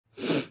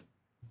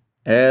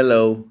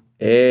Hello,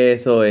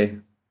 eso es.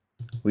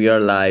 We are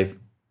live.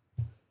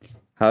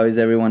 How is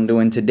everyone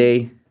doing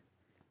today?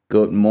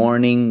 Good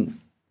morning.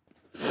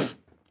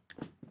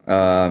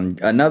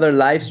 Another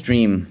live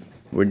stream.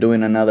 We're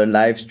doing another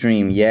live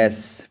stream.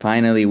 Yes,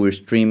 finally we're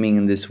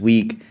streaming this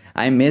week.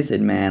 I miss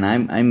it, man.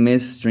 I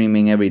miss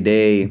streaming every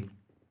day.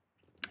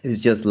 It's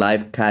just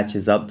life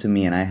catches up to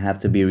me, and I have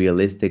to be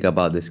realistic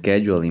about the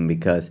scheduling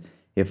because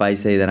if I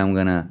say that I'm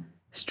gonna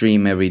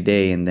stream every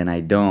day and then I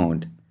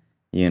don't,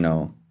 you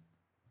know,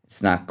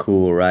 it's not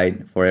cool,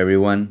 right? For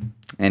everyone.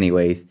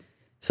 Anyways,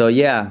 so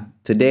yeah,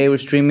 today we're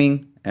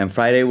streaming and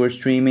Friday we're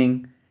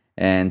streaming,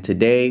 and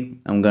today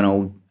I'm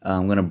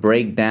gonna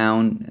break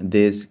down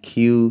this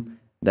cue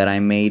that I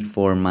made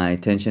for my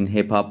Tension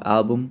Hip Hop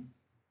album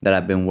that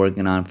I've been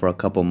working on for a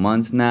couple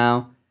months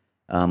now.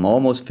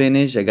 Almost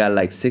finished. I got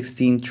like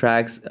 16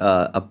 tracks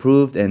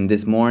approved, and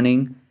this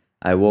morning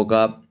I woke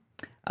up,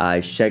 I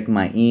checked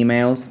my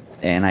emails,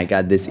 and I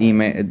got this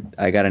email.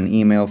 I got an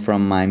email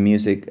from my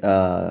music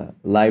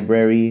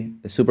library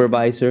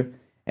supervisor,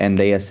 and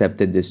they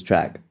accepted this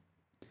track.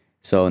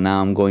 So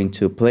now I'm going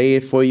to play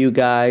it for you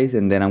guys,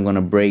 and then I'm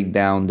gonna break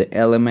down the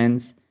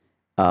elements,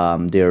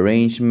 the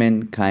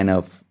arrangement, kind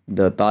of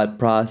the thought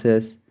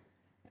process,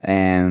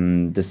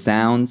 and the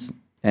sounds,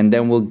 and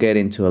then we'll get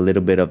into a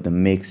little bit of the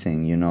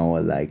mixing,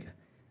 like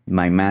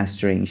my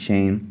mastering.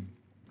 Shane,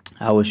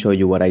 I will show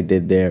you what I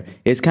did there.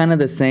 It's kind of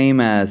the same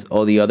as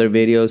all the other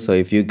videos, so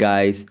if you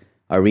guys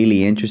are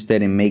really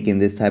interested in making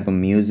this type of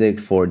music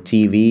for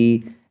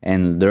TV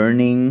and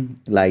learning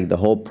like the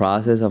whole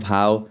process of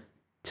how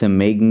to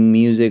make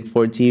music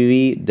for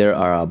TV, there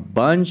are a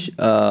bunch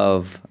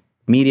of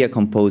media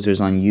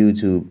composers on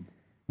YouTube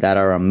that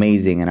are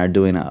amazing and are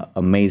doing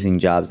amazing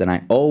jobs, and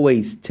I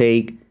always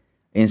take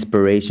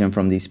inspiration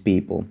from these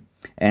people.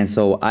 And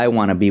so I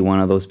want to be one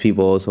of those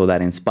people also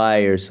that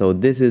inspires. So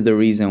this is the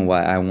reason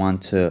why I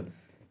want to,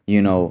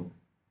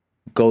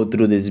 go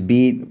through this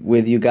beat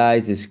with you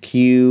guys, this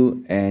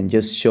cue, and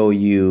just show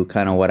you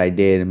kind of what I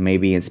did,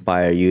 maybe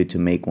inspire you to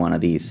make one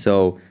of these.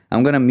 So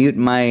I'm going to mute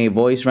my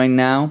voice right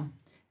now,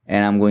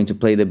 and I'm going to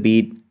play the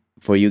beat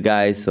for you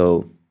guys.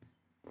 So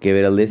give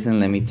it a listen.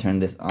 Let me turn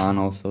this on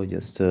also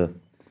just to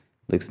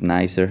looks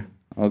nicer.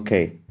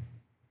 Okay.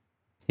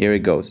 Here it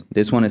goes.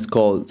 This one is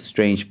called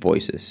Strange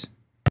Voices.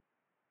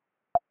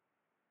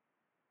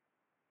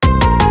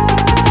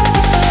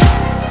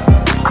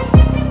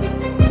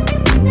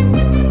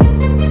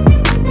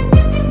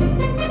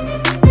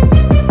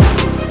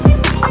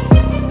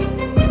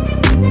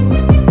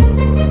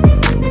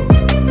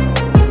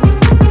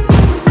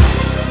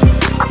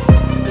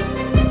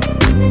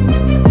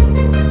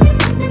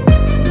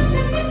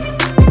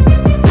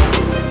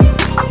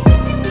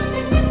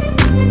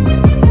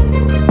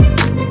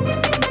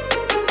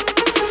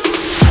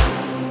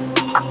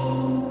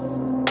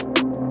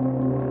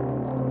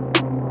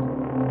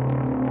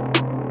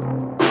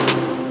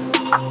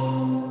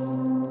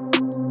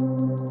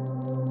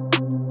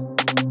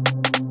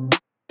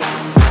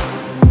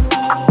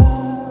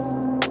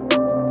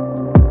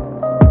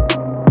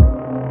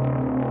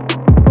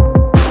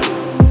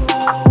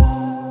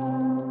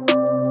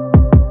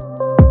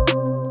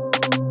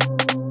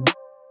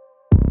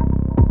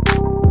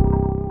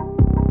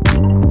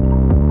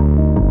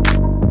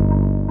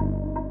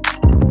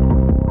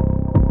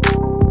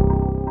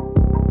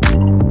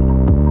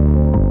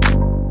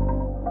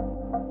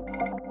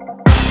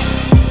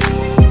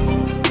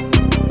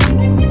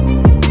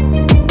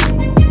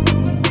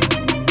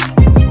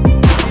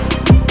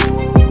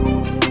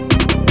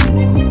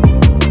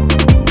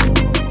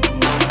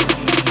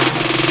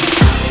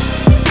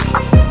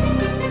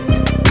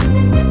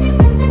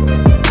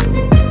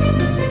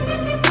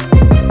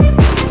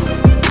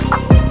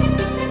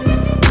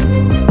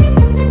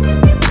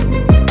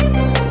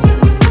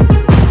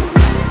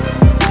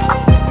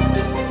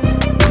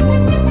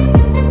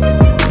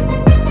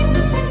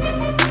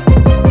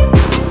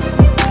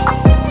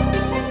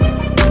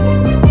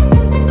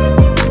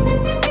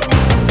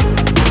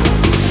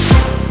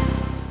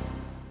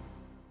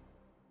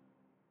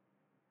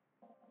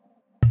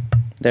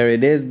 There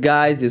it is,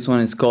 guys. This one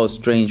is called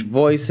Strange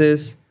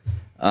Voices.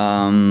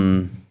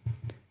 Really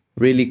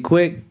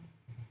quick,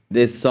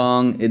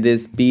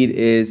 this beat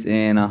is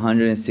in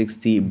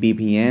 160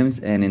 BPMs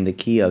and in the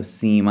key of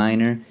C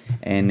minor,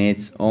 and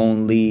it's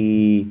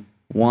only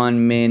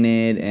 1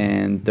 minute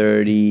and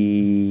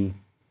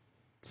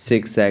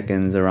 36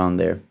 seconds around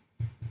there.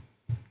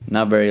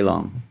 Not very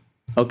long.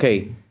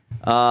 Okay,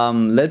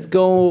 let's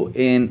go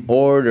in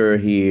order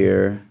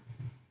here.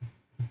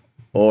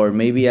 Or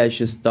maybe I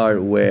should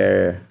start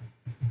with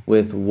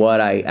what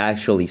I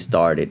actually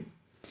started.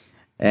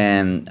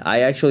 And I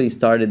actually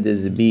started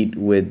this beat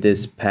with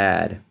this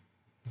pad.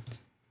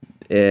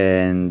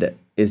 And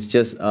it's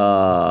just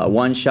a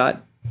one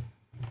shot.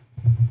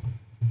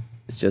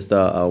 It's just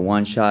a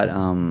one shot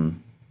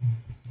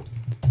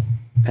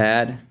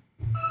pad.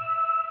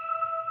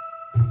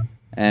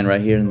 And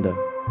right here in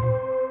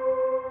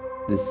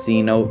the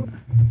C note,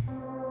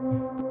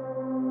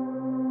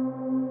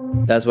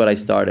 that's what I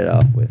started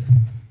off with.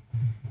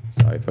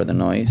 Sorry for the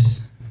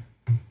noise.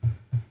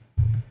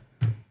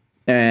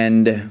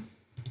 And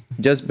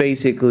just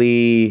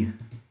basically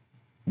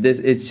this,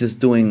 it's just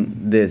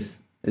doing this.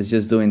 It's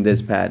just doing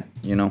this pad,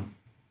 you know.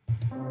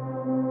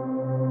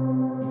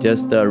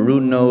 Just the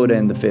root note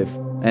and the fifth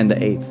and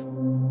the eighth,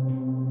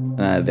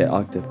 the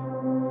octave.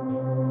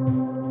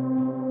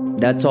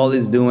 That's all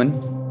it's doing.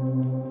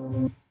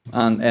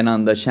 And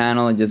on the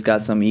channel, it just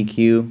got some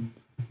EQ,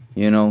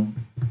 you know,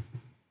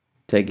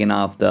 taking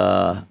off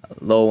the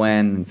low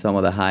end and some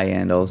of the high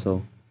end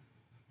also.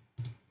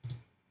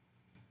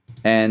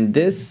 And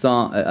this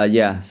song,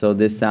 yeah, so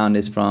this sound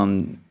is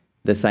from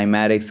the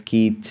Cymatics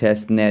Key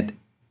Testnet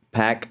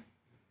pack.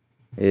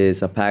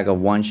 Is a pack of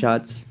one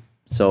shots.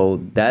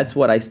 So that's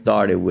what I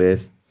started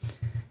with.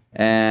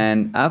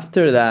 And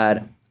after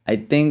that, I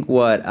think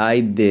what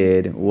I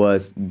did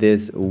was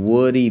this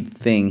woody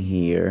thing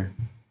here.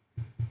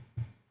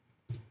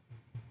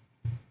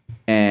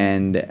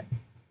 And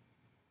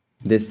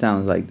this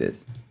sounds like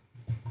this.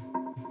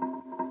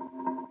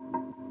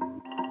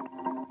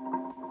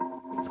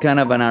 It's kind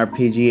of an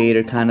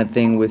arpeggiator kind of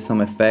thing with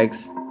some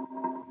effects.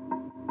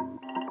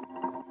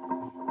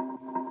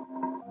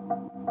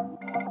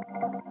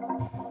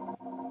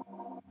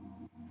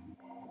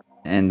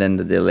 And then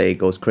the delay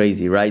goes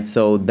crazy, right?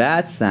 So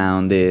that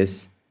sound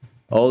is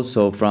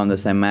also from the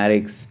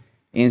Cymatics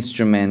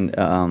instrument,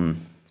 from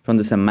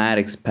the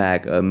Cymatics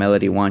pack,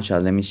 Melody One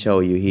Shot. Let me show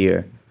you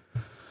here.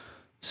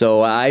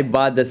 So I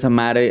bought the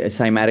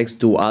Cymatics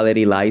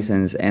Duality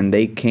license, and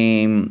they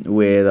came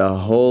with a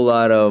whole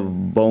lot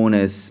of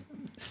bonus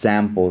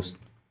samples.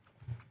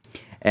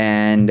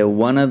 And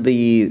one of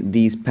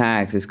these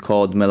packs is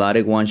called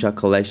Melodic One Shot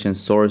Collection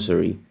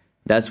Sorcery.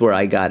 That's where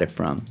I got it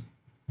from.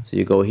 So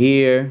you go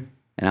here,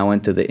 and I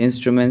went to the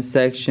instruments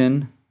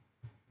section,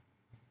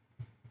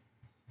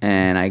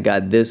 and I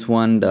got this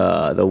one,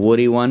 the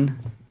woody one.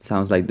 It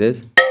sounds like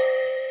this.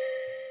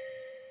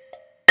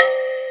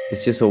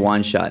 It's just a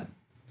one shot,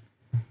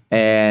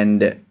 and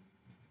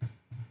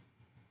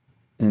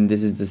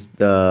this is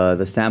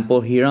the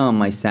sample here on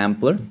my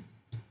sampler.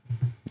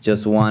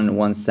 Just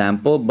one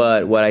sample,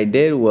 but what I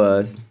did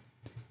was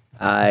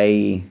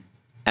I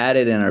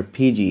added an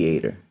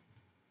arpeggiator.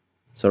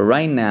 So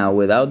right now,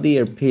 without the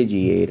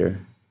arpeggiator,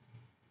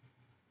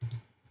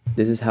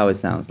 this is how it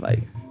sounds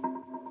like.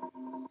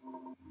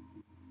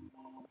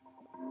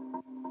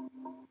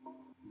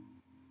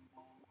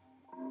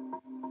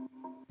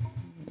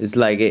 It's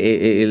like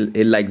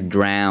it like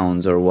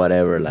drowns or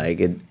whatever, like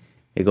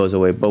it goes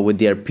away. But with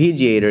the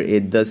arpeggiator,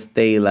 it does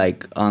stay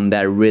like on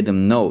that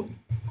rhythm note.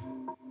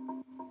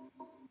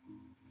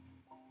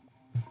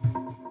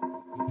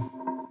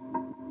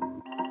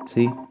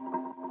 See?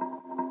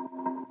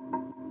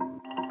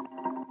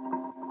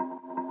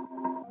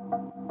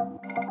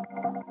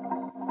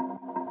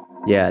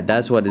 Yeah,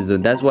 that's what it's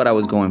doing. That's what I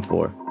was going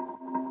for.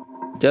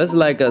 Just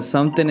like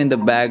something in the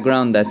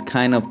background that's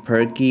kind of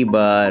perky,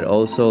 but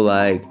also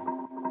like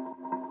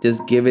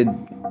just give it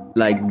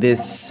like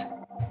this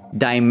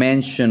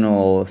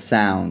dimensional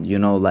sound, you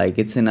know, like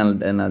it's in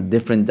a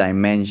different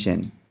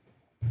dimension.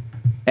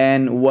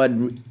 And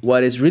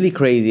what is really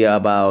crazy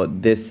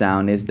about this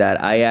sound is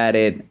that I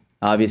added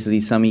obviously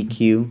some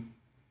EQ.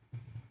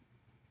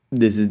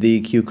 This is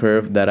the EQ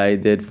curve that I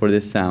did for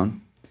this sound.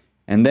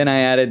 And then I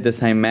added the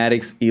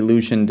Cymatics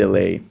Illusion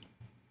Delay,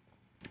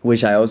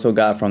 which I also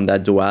got from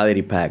that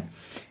Duality pack.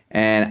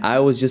 And I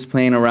was just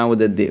playing around with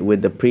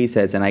the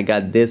presets, and I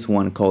got this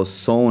one called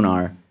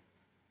Sonar,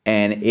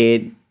 and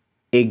it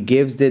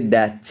gives it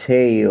that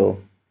tail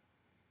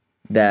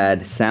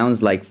that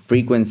sounds like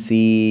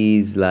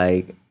frequencies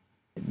like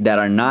that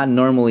are not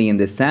normally in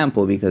the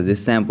sample, because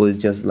this sample is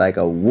just like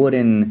a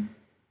wooden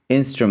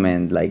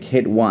instrument, like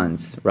hit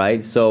once,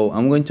 right? So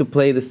I'm going to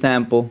play the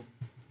sample.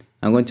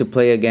 I'm going to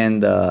play again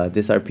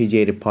this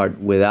arpeggiated part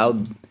without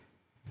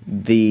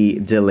the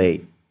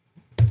delay.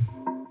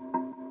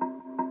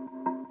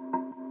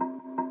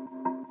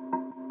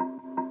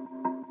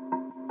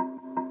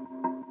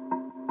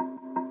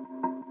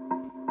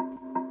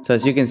 So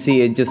as you can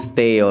see, it just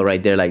stale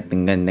right there, like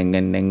ding ding ding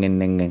ding ding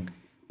ding ding.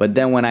 But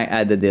then when I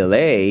add the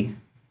delay,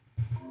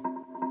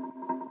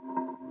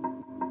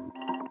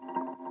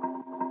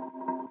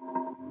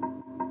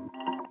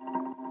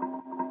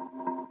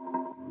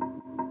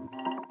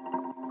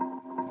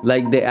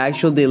 like the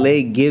actual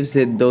delay gives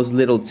it those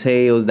little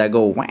tails that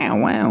go wow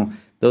wow,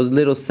 those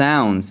little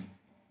sounds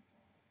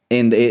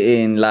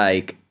in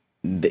like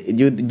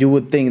you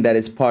would think that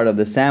it's part of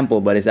the sample,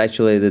 but it's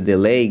actually the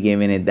delay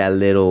giving it that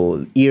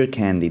little ear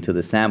candy to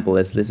the sample.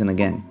 Let's listen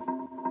again.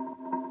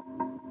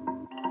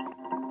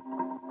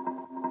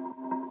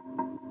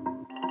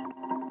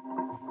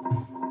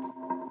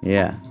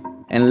 Yeah.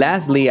 And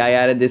lastly, I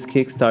added this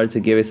kickstart to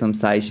give it some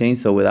sidechain,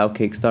 so without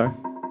kickstart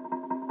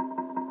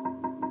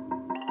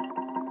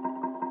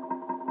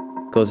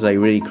goes like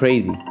really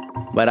crazy.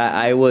 But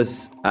I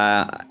was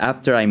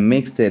after I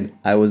mixed it,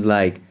 I was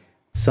like,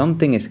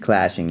 something is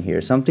clashing here,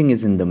 something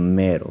is in the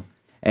middle,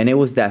 and it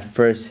was that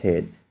first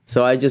hit.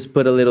 So I just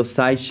put a little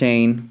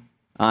sidechain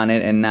on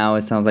it, and now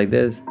it sounds like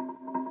this.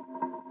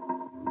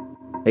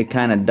 it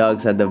kind of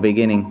ducks at the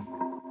beginning.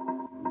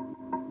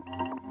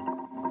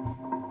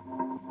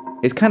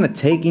 It's kind of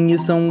taking you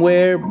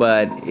somewhere,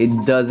 but it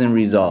doesn't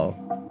resolve.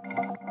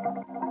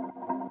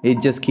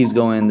 It just keeps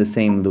going in the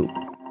same loop.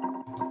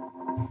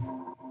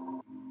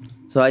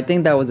 So I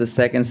think that was the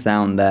second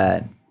sound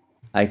that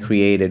I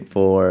created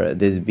for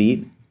this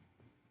beat.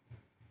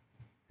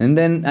 And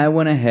then I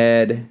went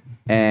ahead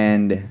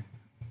and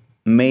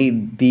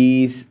made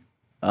these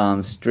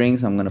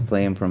strings. I'm gonna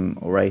play them from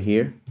right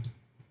here.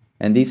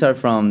 And these are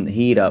from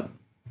Heat Up.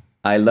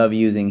 I love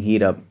using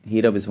Heat Up.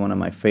 Heat Up is one of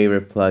my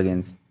favorite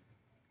plugins.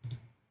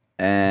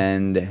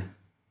 And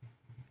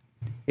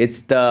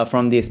it's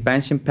from the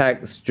expansion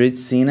pack Street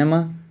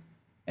Cinema.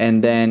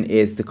 And then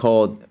it's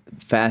called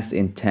Fast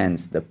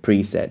Intense, the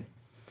preset.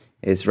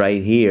 It's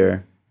right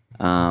here.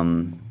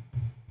 Let's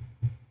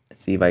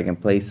see if I can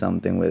play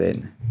something with it.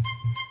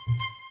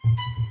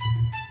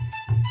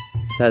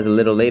 This has a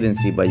little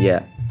latency, but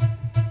yeah.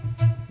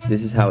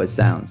 This is how it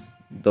sounds,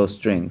 those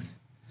strings.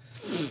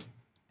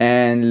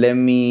 And let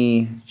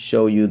me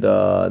show you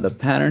the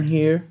pattern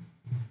here.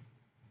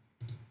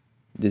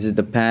 This is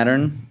the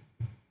pattern.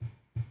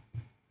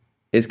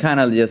 It's kind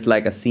of just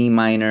like a C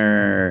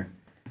minor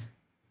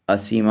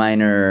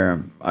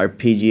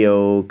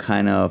arpeggio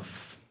kind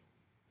of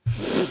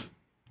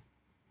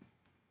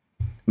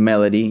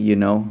melody, you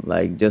know,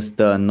 like just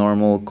the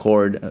normal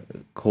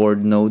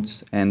chord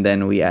notes, and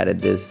then we added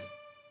this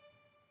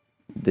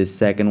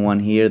second one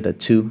here, the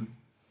 2,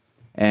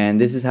 and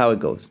this is how it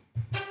goes.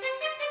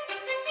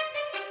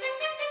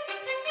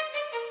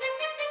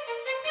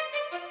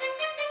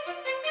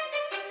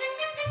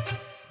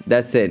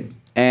 That's it.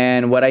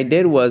 And what I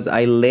did was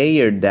I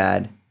layered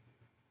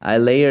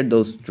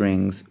those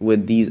strings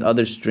with these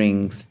other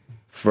strings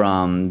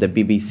from the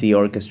BBC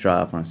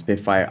Orchestra, from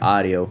Spitfire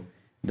Audio.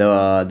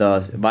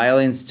 The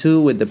violins too,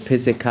 with the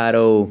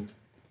pizzicato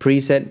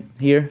preset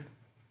here.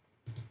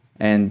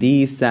 And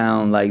these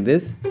sound like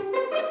this.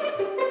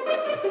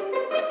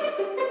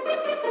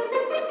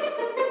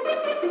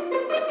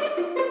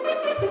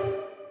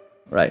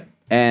 Right.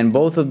 And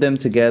both of them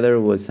together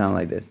would sound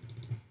like this.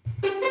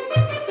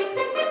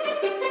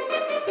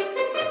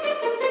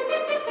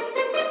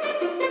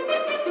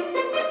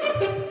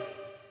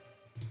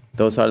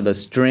 Those are the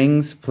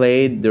strings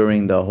played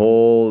during the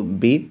whole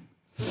beat.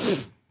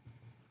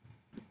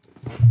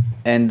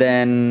 And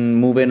then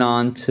moving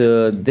on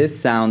to this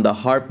sound, the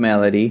harp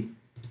melody.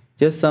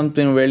 Just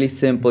something really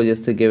simple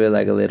just to give it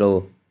like a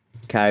little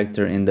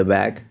character in the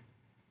back.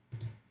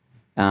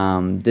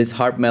 This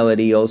harp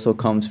melody also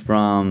comes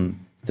from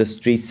the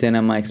Street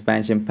Cinema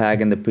expansion pack,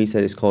 and the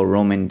preset is called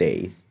Roman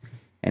Days.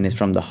 And it's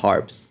from the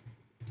harps.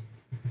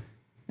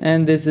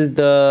 And this is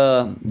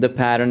the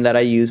pattern that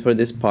I use for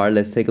this part.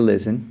 Let's take a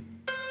listen.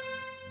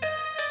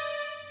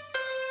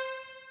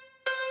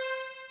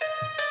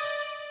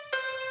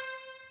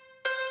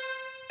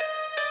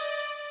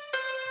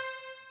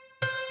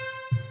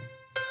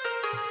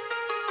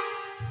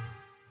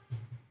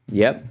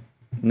 Yep.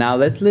 Now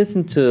let's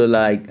listen to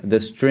like the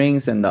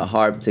strings and the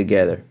harp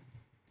together.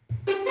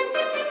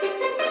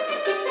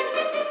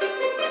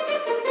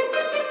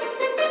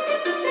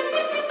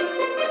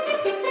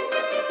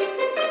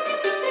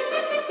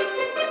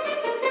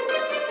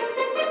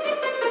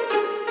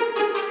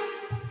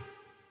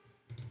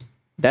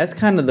 That's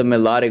kind of the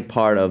melodic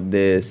part of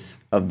this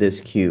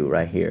cue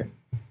right here.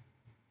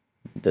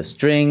 The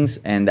strings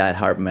and that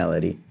harp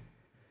melody.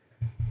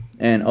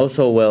 And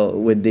also, well,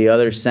 with the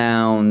other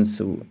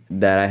sounds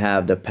that I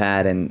have, the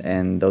pad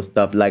and those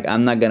stuff, like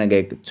I'm not gonna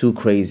get too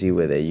crazy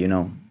with it, you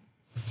know.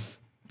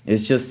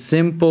 It's just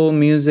simple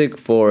music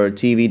for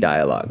TV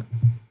dialogue.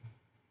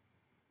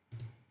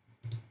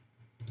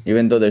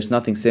 Even though there's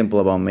nothing simple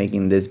about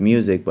making this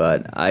music,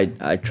 but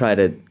I try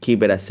to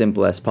keep it as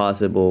simple as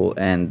possible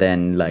and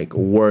then like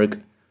work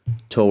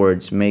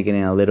towards making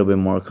it a little bit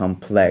more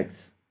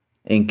complex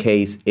in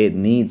case it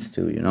needs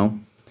to, you know.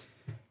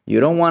 You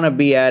don't want to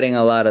be adding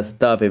a lot of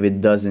stuff if it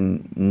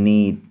doesn't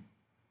need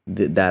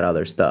that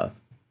other stuff.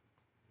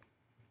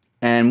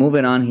 And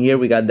moving on here,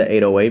 we got the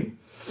 808.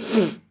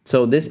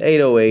 So this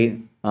 808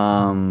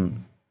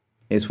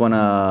 is one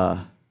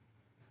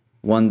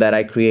that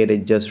I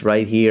created just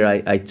right here.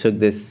 I took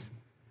this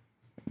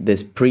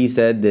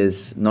preset,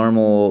 this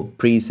normal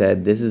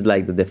preset. This is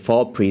like the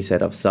default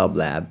preset of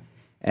Sublab.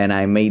 And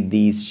I made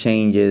these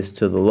changes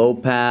to the low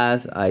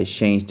pass. I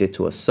changed it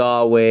to a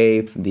saw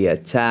wave, the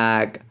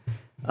attack.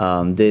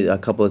 Did a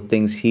couple of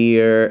things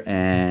here,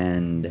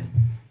 and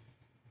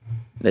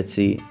let's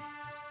see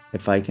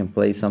if I can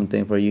play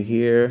something for you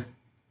here.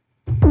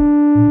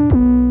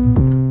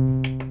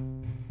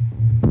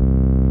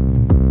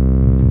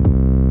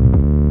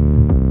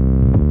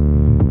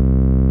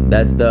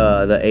 That's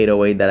the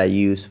 808 that I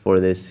use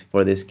for this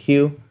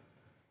cue.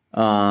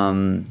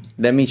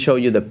 Let me show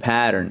you the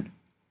pattern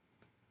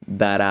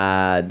that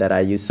I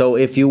use. So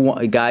if you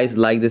guys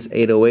like this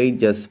 808,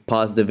 just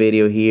pause the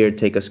video here,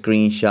 take a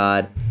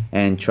screenshot,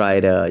 and try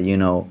to, you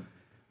know,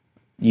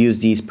 use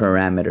these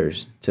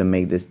parameters to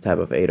make this type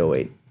of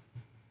 808.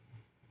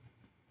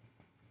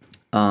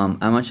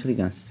 I'm actually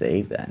gonna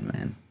save that,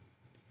 man.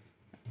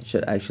 I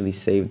should actually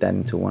save that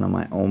into one of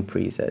my own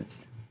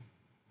presets.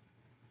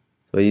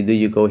 So what you do,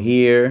 you go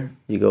here,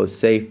 you go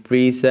save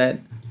preset.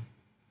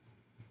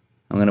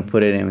 I'm gonna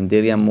put it in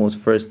Diliamo's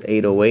first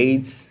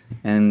 808s,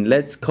 and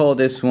let's call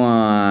this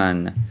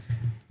one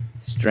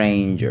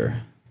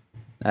Stranger.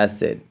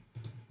 That's it.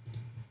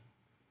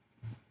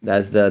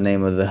 That's the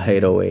name of the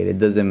 808. It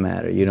doesn't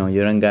matter, you know,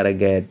 you don't gotta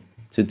get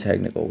too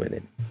technical with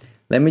it.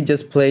 Let me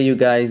just play you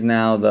guys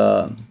now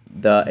the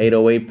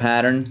 808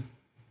 pattern.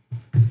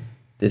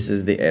 This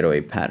is the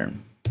 808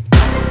 pattern.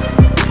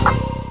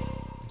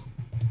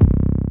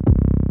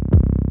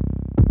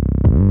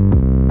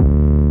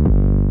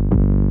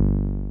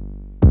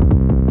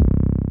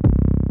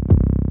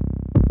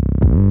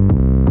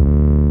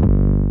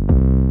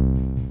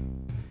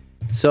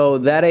 So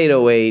that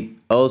 808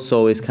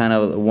 also is kind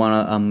of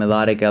a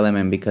melodic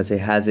element because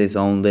it has its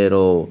own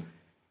little,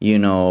 you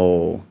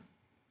know,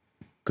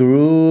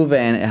 groove,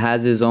 and it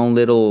has its own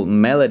little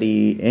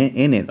melody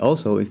in it.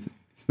 Also, it's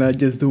not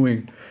just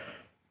doing,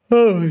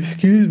 oh,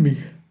 excuse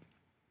me.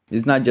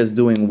 It's not just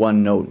doing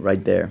one note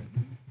right there.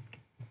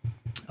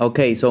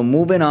 Okay, so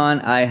moving on,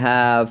 I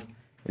have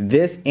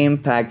this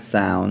impact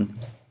sound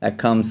that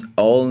comes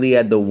only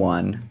at the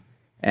 1,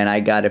 and I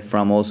got it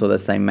from also the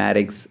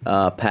cymatics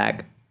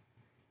pack.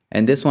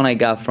 And this one I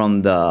got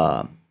from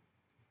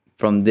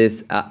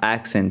this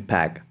accent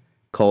pack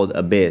called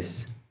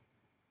Abyss.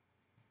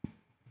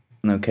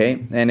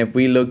 Okay, and if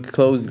we look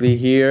closely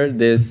here,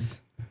 this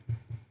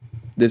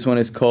one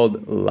is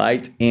called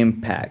Light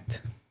Impact.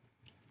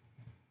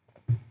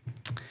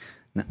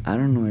 Now, I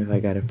don't know if I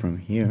got it from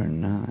here or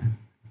not.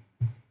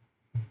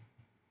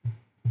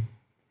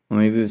 Or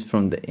maybe it's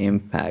from the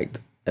Impact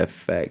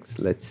effects.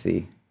 Let's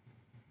see.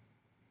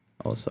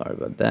 Oh, sorry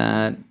about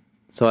that.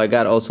 So I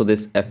got also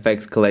this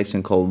effects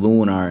collection called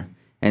Lunar,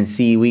 and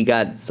see, we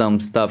got some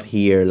stuff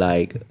here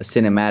like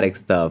cinematic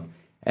stuff.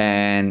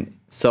 And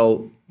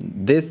so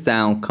this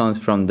sound comes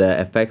from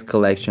the effects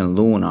collection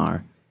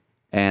Lunar,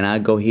 and I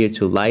go here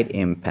to Light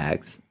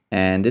Impacts,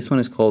 and this one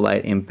is called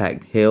Light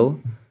Impact Hill.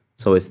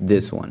 So it's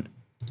this one.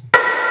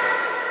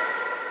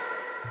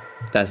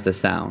 That's the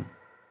sound.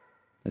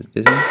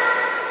 This one.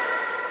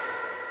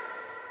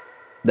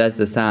 That's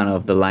the sound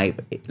of the light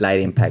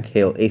impact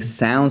hill. It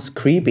sounds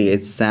creepy.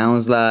 It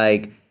sounds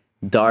like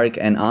dark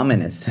and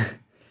ominous.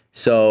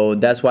 So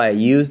that's why I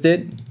used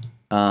it.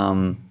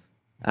 I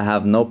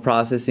have no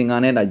processing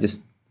on it. I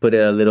just put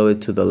it a little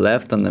bit to the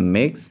left on the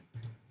mix,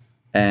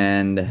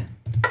 and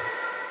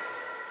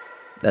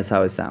that's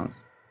how it sounds.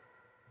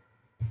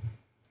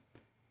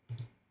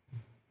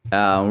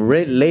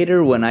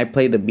 Later when I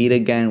play the beat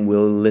again,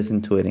 we'll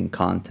listen to it in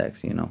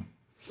context, you know.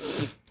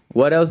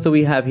 What else do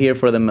we have here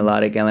for the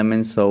melodic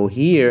elements? So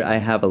here I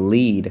have a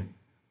lead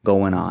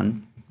going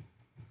on.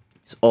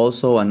 It's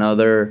also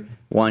another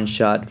one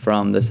shot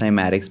from the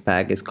cymatics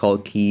pack. It's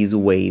called Keys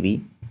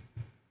Wavy.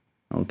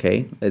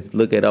 Okay, let's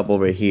look it up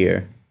over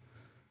here.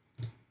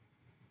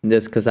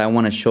 Just because I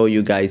want to show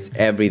you guys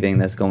everything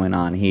that's going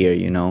on here,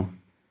 you know.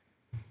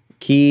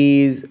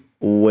 Keys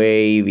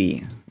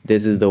Wavy.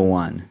 This is the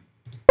one.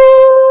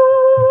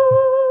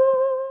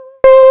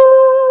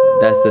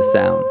 That's the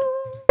sound.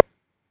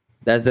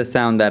 That's the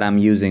sound that I'm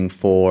using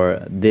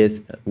for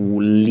this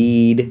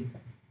lead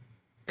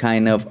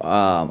kind of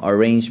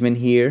arrangement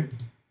here.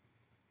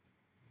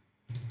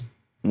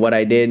 What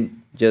I did,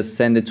 just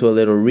send it to a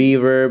little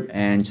reverb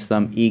and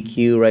some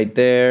EQ right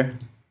there.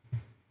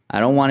 I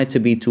don't want it to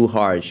be too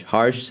harsh.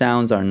 Harsh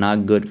sounds are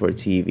not good for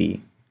TV.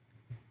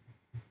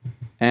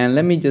 And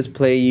let me just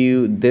play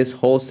you this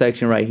whole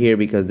section right here,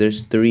 because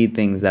there's 3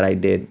 things that I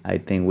did, I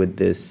think, with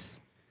this.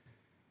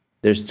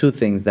 There's 2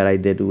 things that I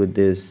did with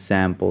this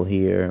sample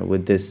here,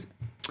 with this,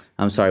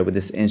 I'm sorry, with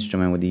this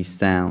instrument, with these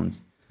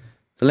sounds.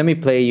 So let me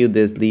play you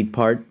this lead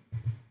part.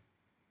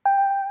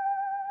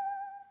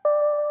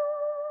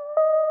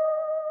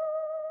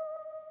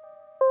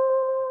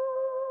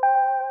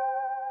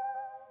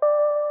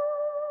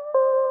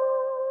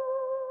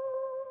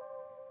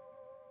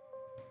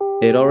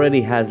 It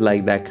already has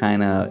like that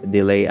kind of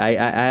delay. I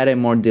added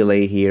more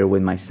delay here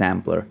with my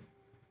sampler.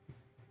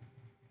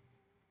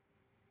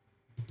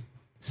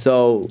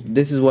 So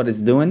this is what it's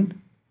doing.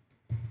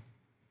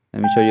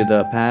 Let me show you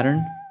the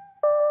pattern.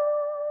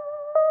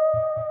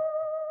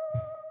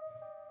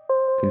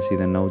 You can see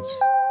the notes.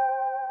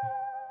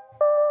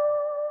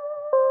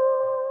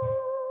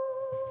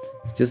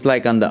 It's just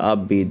like on the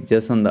upbeat,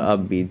 just on the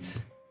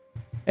upbeats.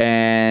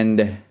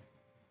 And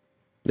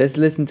let's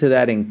listen to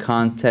that in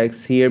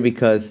context here,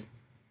 because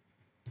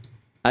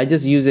I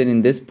just use it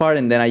in this part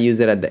and then I use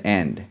it at the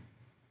end.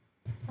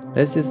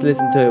 Let's just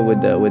listen to it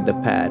with the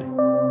pad.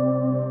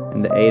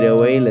 And the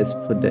 808, let's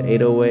put the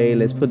 808,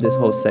 let's put this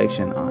whole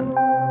section on.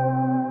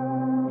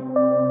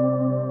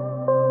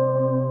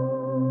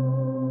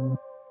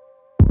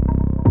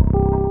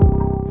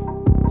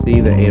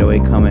 See the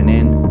 808 coming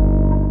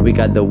in. We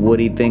got the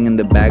woody thing in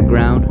the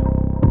background.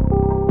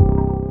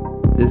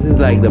 This is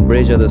like the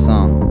bridge of the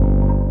song.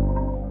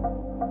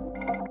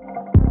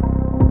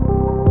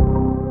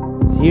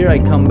 here I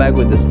come back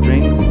with the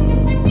strings,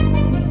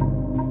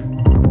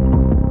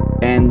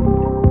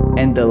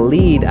 and the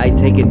lead I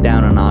take it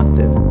down an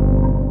octave,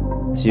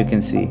 as you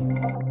can see,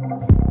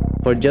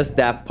 for just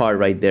that part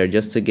right there,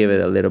 just to give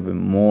it a little bit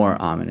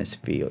more ominous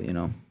feel, you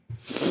know.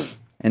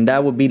 And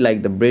that would be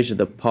like the bridge of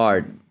the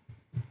part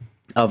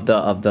of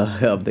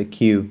the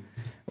cue.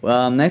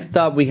 Well, next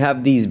up we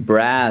have these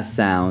brass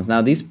sounds.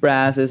 Now these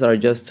brasses are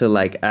just to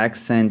like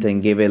accent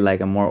and give it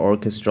like a more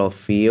orchestral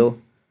feel,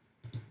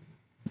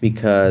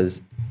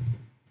 because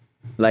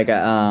like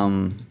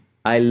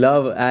I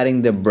love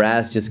adding the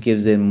brass, just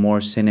gives it more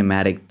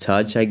cinematic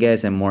touch, I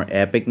guess, and more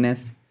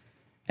epicness.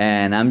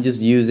 And I'm just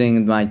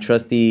using my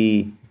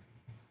trusty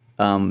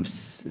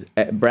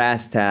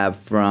brass tab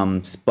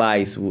from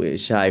Splice,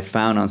 which I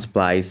found on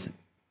Splice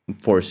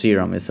for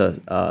Serum. It's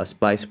a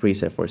Splice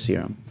preset for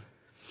Serum.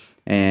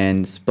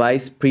 And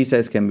Splice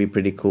presets can be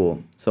pretty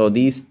cool. So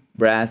these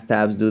brass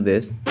tabs do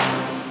this.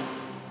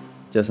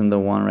 Just on the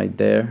one right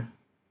there.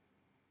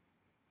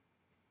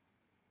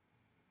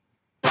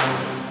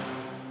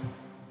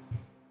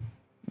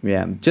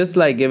 Yeah, just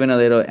like giving a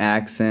little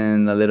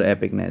accent, a little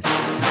epicness.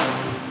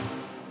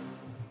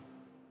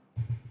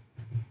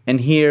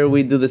 And here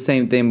we do the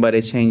same thing, but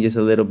it changes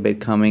a little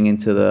bit coming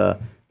into the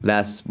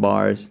last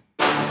bars.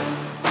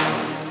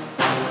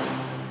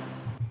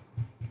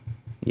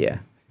 Yeah.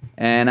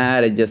 And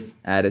I just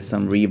added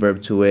some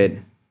reverb to it,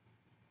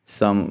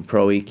 some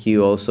Pro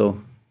EQ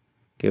also.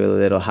 Give it a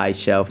little high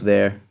shelf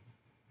there.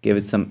 Give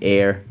it some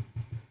air.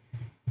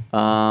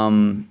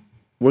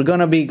 We're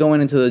gonna be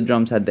going into the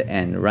drums at the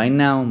end. Right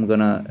now, I'm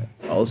gonna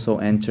also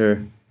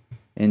enter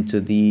into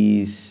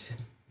these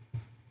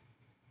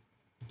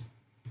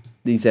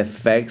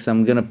effects.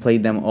 I'm gonna play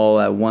them all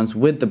at once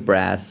with the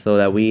brass so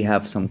that we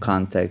have some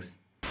context.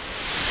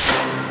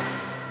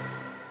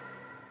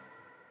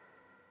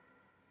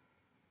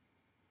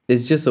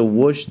 It's just a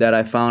whoosh that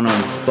I found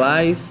on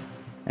Splice,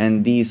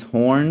 and these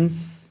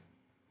horns.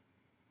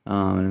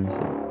 Let me see.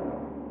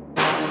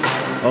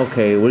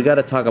 Okay, we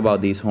gotta talk about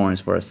these horns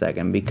for a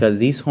second, because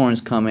these horns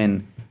come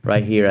in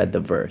right here at the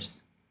verse.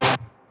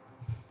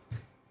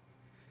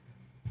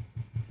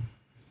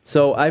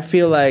 So I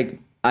feel like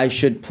I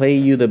should play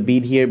you the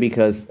beat here,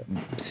 because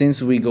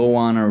since we go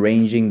on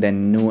arranging,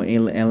 then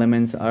new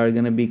elements are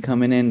gonna be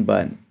coming in.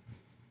 But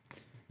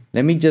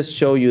let me just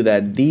show you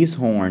that these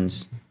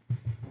horns,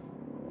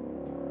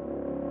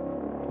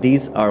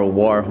 these are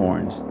war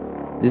horns.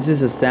 This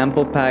is a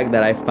sample pack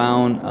that I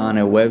found on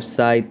a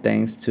website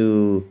thanks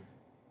to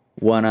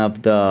one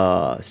of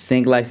the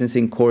sync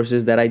licensing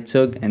courses that I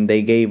took, and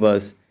they gave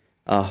us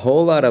a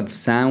whole lot of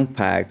sound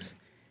packs,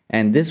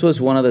 and this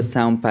was one of the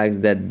sound packs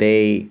that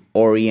they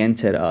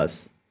oriented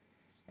us.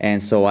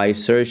 And so I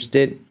searched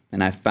it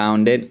and I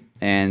found it,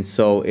 and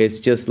so it's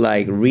just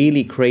like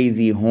really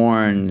crazy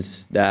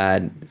horns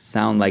that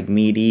sound like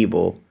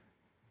medieval.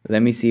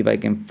 Let me see if I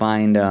can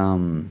find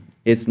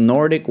it's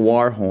Nordic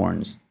War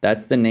Horns.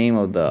 That's the name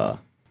of the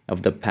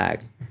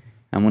pack.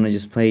 I'm gonna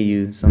just play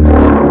you some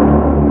stuff.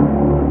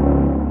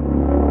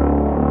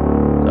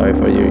 Sorry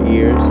for your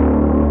ears,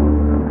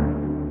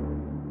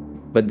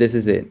 but this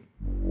is it.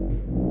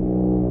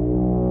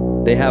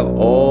 They have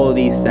all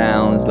these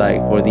sounds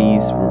like for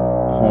these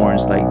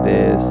horns like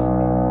this.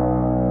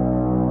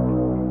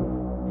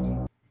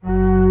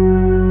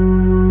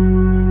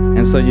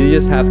 And so you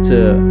just have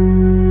to,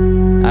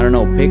 I don't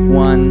know, pick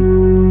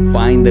one,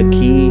 find the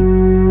key,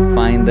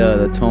 find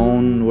the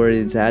tone where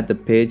it's at, the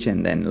pitch,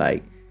 and then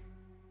like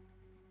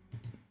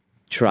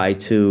try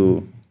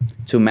to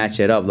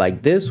match it up.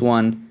 Like this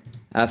one,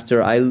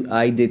 after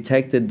I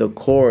detected the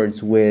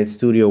chords with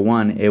Studio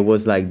One, it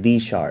was like D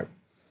sharp.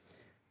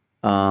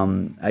 I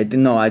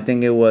didn't know, I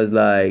think it was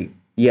like,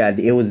 yeah,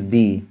 it was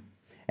D.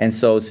 And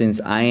so since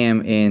I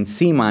am in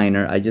C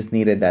minor, I just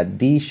needed that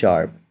D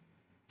sharp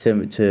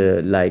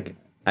to like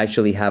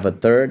actually have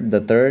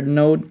the third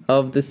note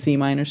of the C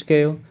minor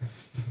scale.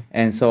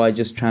 And so I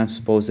just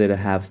transposed it a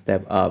half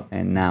step up,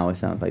 and now it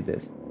sounds like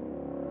this.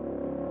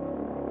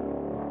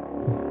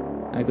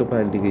 I could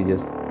probably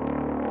just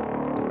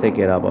take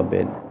it up a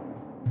bit.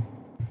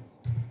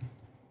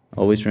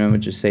 Always remember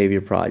to save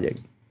your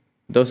project.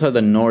 Those are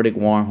the Nordic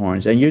war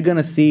horns, and you're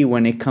gonna see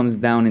when it comes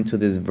down into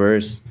this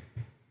verse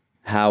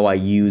how I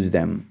use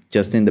them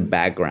just in the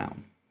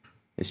background.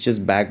 It's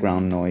just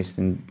background noise,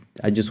 and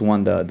I just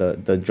want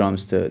the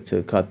drums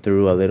to cut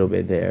through a little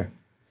bit there.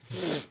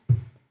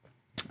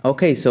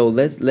 Okay, so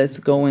let's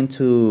go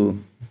into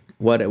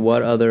what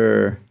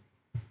other.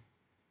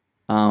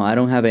 I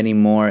don't have any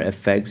more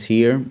effects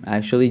here.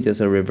 Actually, just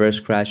a reverse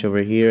crash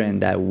over here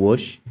and that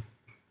whoosh.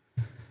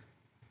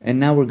 And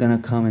now we're gonna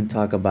come and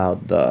talk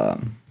about the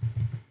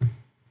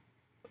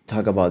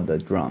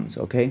drums.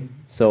 Okay,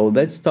 so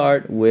let's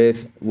start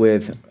with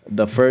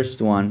the first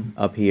one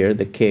up here,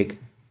 the kick.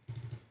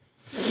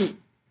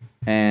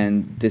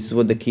 And this is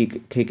what the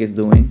kick is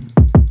doing.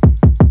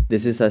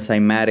 This is a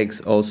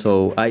cymatics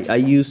also. I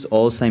used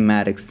all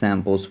cymatics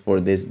samples for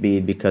this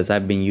beat because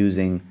I've been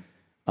using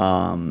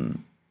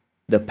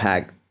the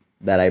pack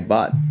that I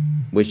bought,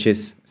 which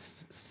is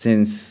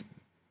since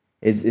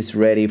is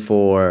ready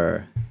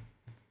for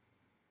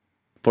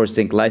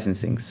sync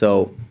licensing.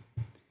 So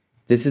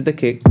this is the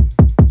kick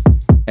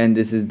and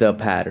this is the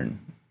pattern.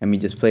 Let me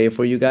just play it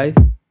for you guys.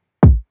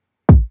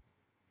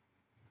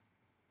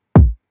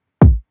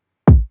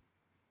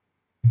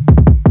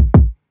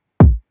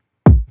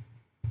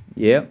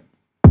 Yep.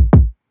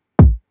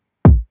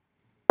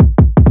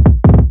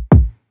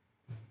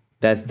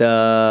 That's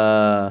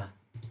the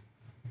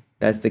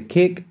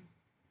kick.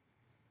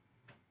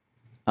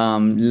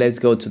 Let's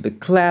go to the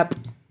clap.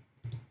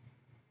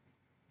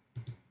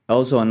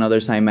 Also another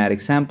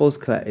cymatic samples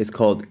is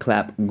called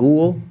clap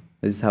ghoul.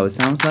 This is how it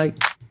sounds like.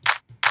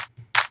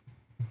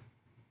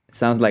 It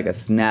sounds like a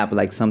snap,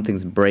 like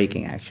something's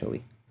breaking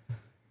actually.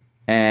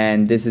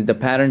 And this is the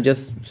pattern,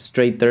 just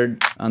straight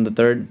third on the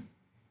third.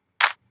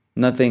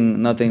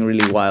 Nothing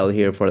really wild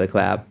here for the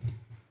clap.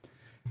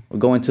 We're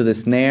going to the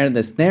snare.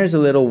 The snare is a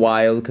little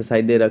wild because I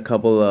did a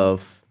couple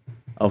of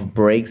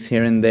breaks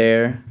here and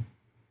there.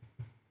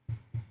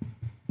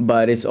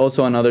 But it's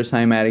also another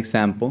cymatic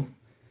sample.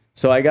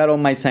 So I got all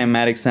my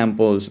cymatic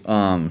samples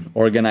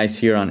organized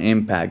here on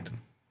Impact.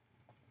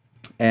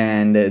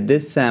 And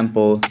this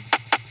sample,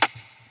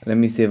 let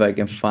me see if I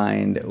can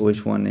find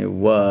which one it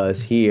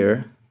was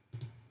here.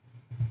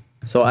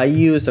 So I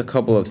used a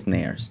couple of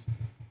snares.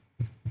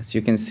 As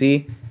you can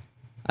see,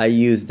 I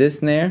used this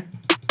snare,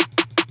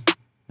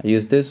 I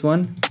used this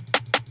one,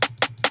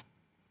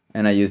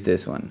 and I used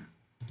this one.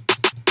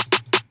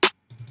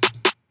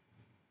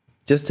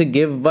 Just to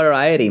give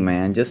variety,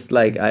 man. Just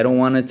like, I don't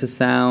want it to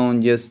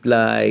sound just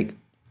like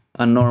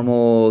a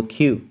normal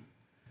cue.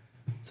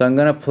 So I'm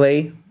gonna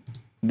play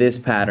this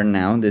pattern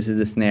now. This is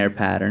the snare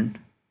pattern.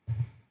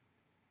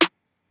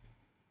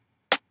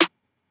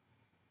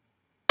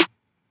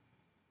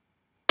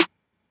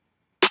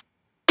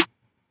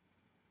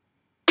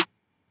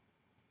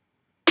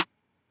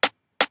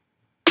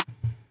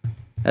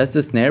 That's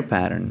the snare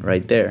pattern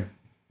right there.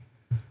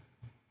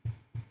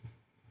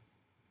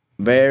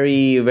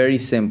 Very, very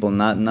simple,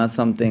 not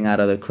something out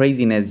of the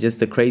craziness.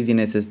 Just the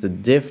craziness is the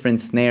different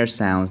snare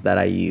sounds that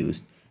I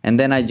used. And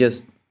then I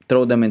just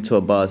throw them into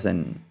a bus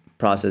and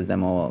process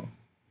them all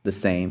the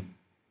same.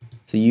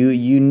 So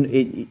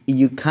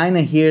you kind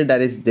of hear that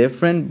it's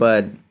different,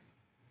 but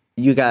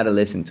you gotta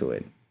listen to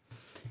it.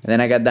 And then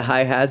I got the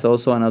hi-hats,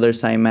 also another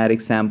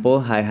cymatic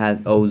sample,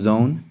 hi-hat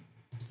ozone.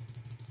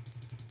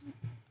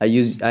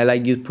 I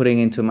like putting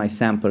into my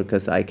sampler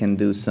because I can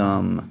do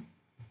some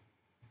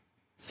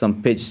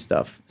pitch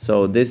stuff.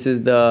 So this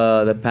is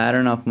the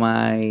pattern of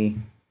my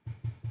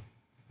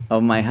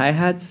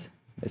hi-hats.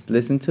 Let's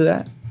listen to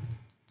that.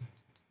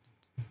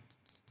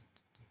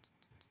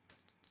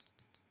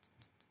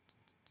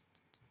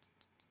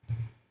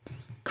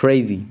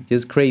 Crazy,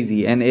 just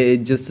crazy, and it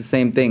just the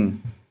same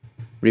thing,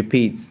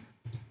 repeats.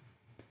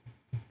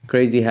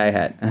 Crazy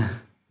hi-hat.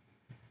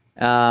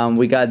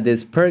 We got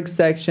this perk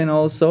section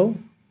also.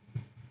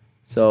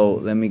 So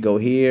let me go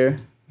here.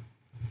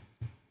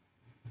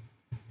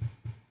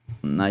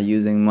 I'm not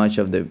using much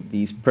of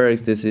these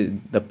perks. This is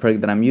the perk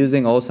that I'm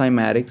using, all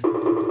cymatics.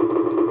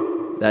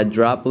 That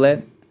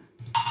droplet,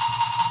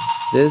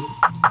 this,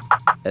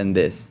 and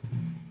this.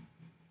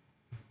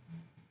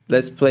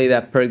 Let's play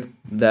that perk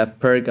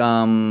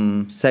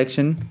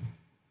section.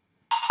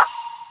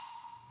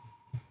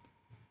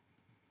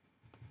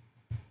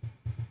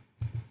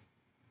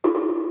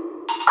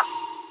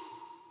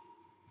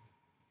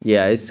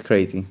 Yeah, it's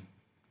crazy.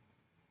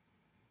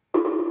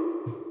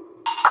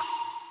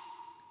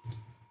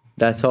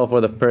 That's all for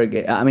the perk.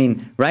 I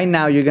mean, right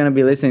now you're gonna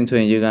be listening to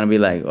it and you're gonna be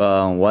like,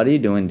 what are you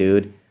doing,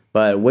 dude?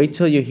 But wait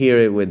till you hear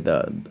it with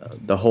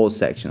the whole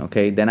section,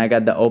 okay? Then I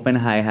got the open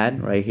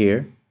hi-hat right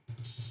here.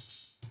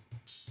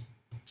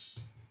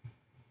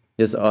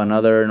 Just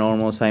another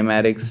normal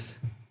cymatics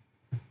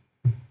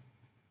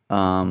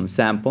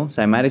sample.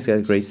 Cymatics got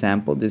a great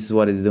sample. This is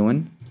what it's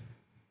doing.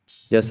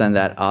 Just on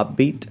that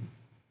upbeat.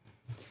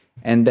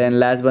 And then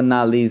last but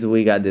not least,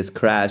 we got this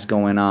crash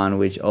going on,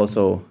 which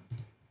also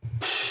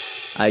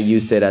I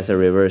used it as a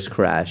reverse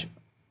crash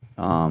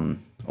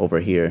over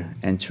here,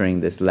 entering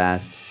this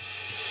last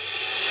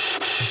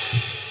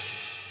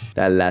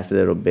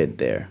little bit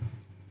there.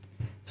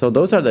 So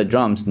those are the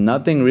drums.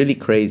 Nothing really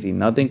crazy,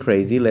 nothing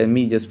crazy. Let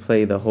me just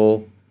play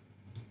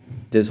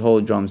this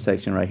whole drum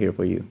section right here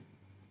for you.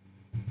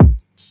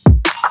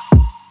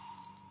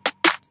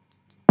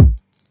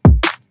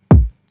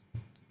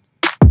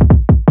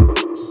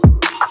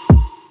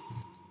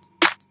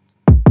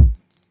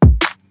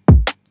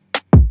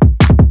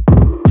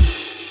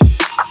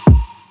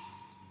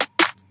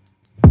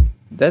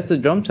 That's the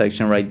drum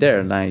section right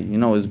there. Like, you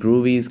know, it's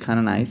groovy, it's kind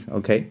of nice.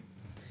 Okay.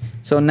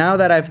 So now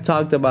that I've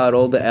talked about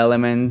all the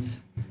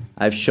elements,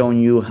 I've shown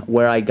you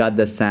where I got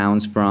the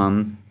sounds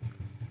from,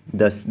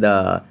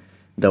 the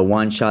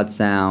one-shot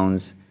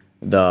sounds,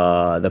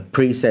 the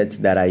presets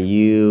that I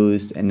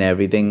used and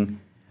everything,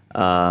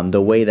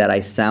 the way that I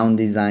sound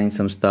designed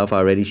some stuff. I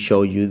already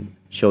showed you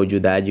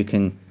that. You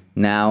can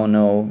now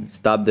know,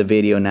 stop the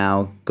video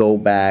now, go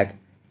back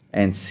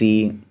and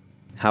see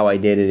how I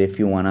did it if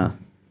you wanna,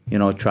 you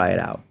know, try it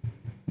out.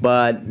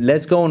 But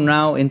let's go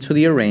now into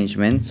the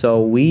arrangement.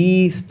 So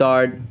we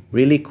start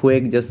really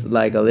quick, just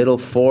like a little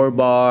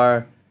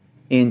 4-bar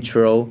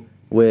intro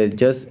with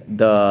just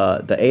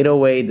the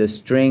 808, the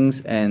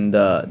strings, and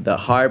the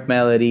harp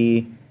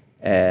melody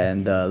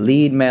and the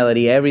lead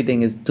melody.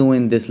 Everything is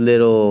doing this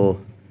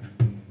little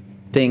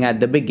thing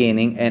at the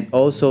beginning, and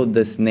also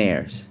the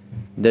snares.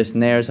 The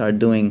snares are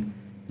doing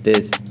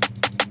this.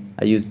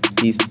 I use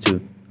these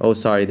two. Oh,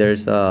 sorry,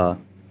 there's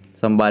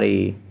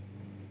somebody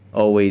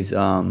always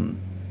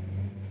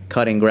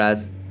cutting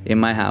grass in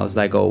my house,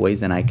 like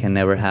always, and I can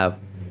never have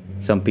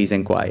some peace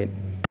and quiet.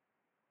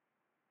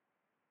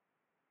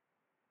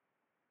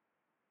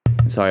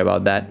 Sorry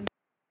about that.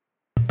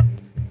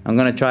 I'm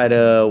gonna try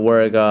to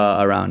work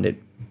around it.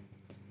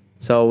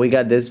 So we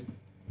got this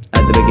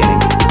at the beginning.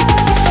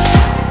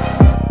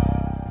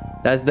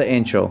 That's the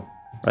intro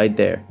right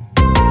there.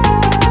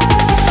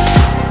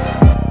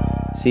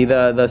 See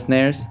the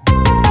snares?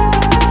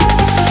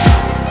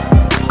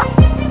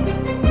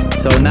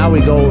 So now we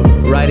go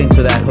right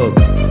into that hook.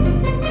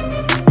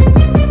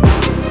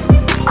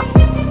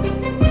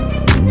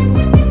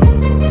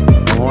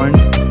 The horn.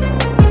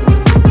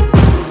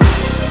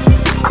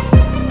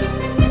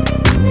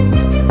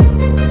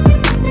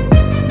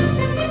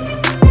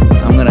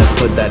 I'm gonna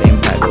put that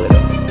impact a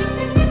little.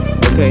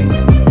 Okay.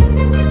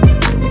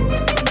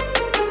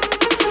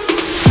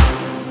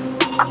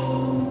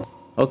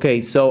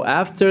 Okay, so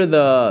after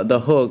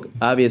the hook,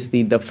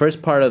 obviously the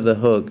first part of the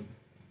hook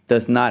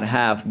does not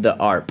have the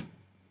ARP.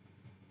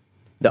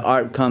 The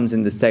ARP comes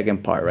in the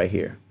second part right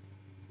here.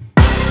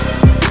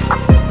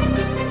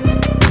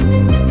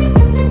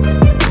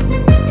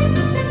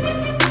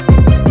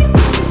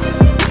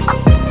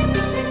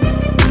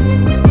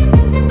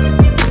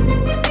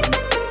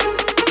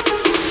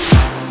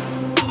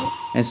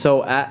 And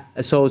so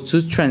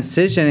to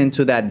transition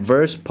into that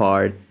verse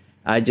part,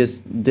 I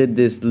just did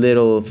this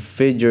little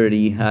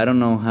fidgety, I don't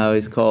know how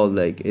it's called,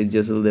 like it's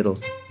just a little.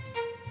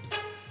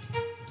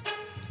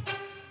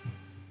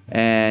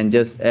 And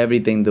just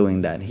everything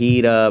doing that.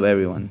 Heat up,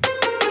 everyone.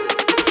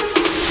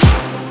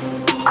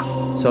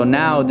 So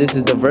now this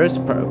is the verse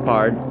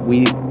part.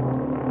 We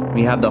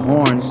have the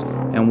horns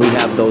and we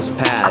have those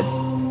pads.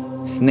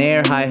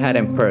 Snare, hi-hat,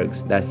 and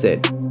perks. That's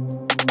it.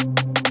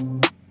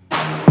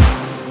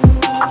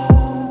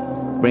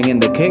 Bring in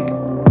the kick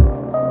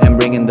and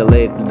bring in the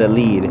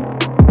lead.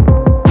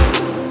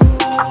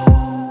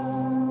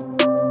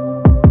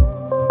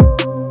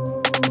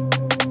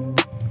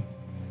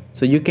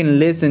 So you can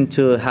listen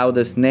to how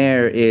the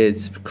snare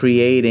is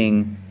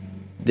creating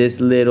this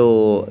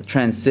little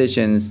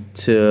transitions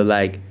to,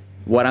 like,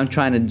 what I'm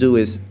trying to do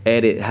is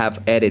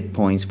have edit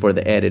points for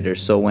the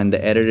editors. So when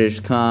the editors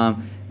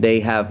come, they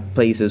have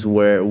places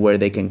where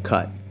they can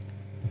cut.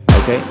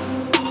 Okay?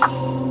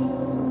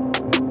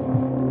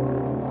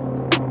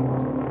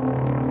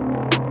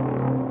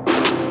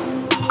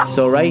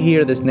 So right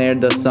here, the snare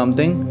does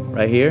something,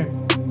 right here.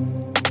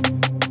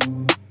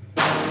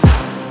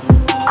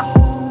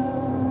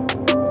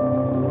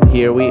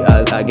 Here we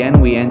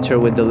again we enter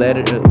with the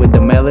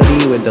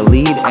melody, with the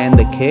lead and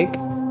the kick.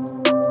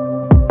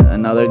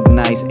 Another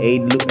nice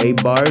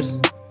 8 bars.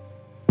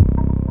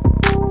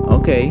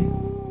 Okay,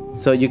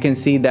 so you can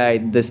see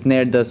that the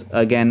snare does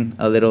again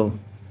a little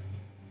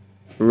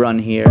run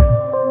here.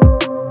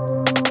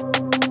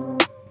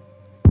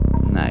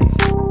 Nice.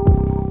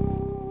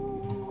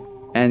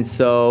 And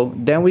so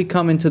then we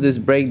come into this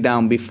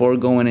breakdown before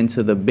going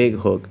into the big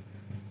hook,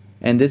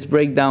 and this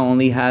breakdown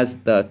only has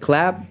the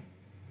clap,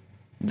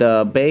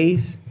 the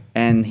bass,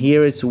 and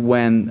here it's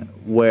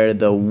where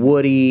the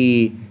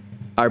woody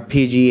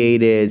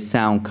arpeggiated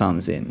sound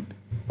comes in.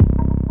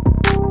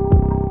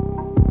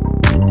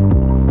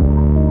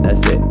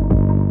 That's it.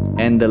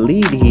 And the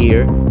lead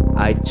here,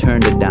 I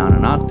turned it down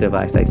an octave,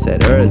 as I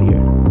said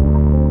earlier.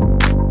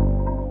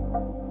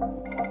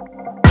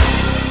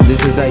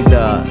 This is like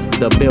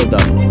the build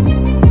up,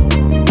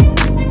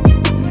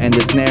 and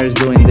the snare is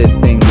doing this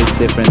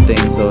different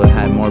thing, so it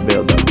had more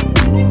build up.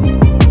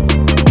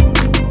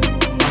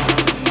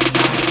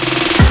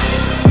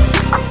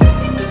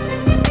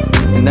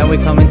 And then we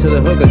come into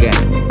the hook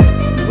again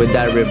with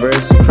that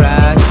reverse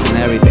crash and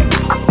everything.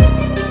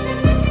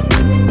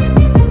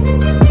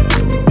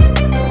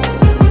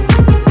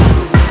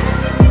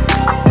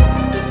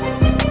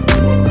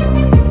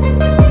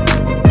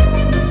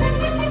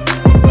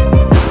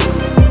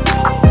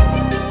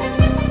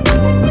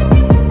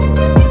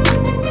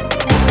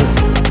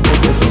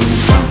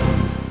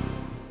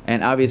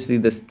 And obviously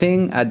the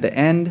sting at the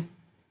end.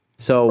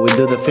 So we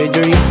do the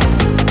fidgety.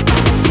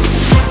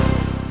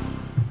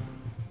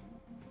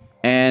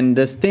 And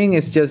the sting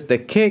is just the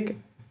kick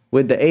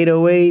with the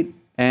 808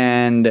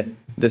 and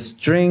the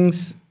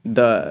strings,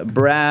 the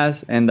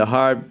brass and the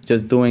harp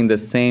just doing the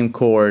same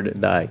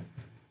chord, that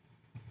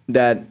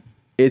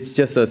it's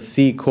just a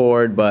C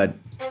chord, but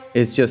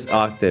it's just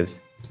octaves.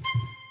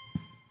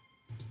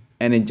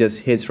 And it just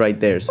hits right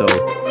there. So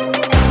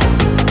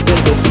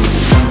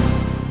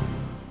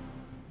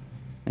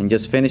and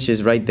just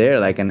finishes right there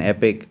like an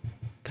epic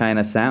kind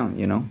of sound,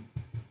 you know.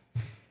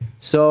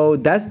 So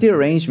that's the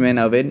arrangement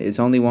of it. It's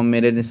only 1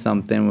 minute and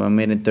something, 1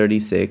 minute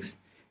 36.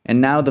 And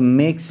now the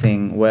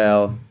mixing,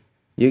 well,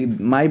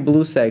 my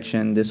blue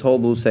section, this whole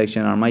blue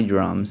section are my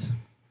drums.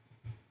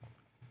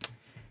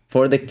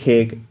 For the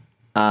kick,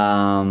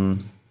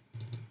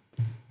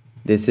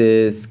 this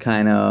is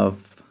kind of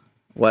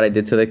what I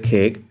did to the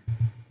kick.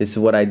 This is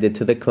what I did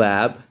to the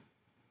clap.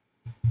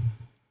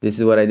 This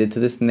is what I did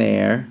to the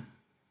snare.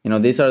 You know,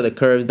 these are the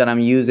curves that I'm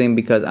using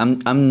because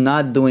I'm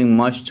not doing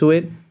much to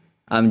it.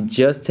 I'm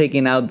just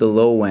taking out the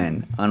low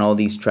end on all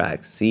these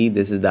tracks. See,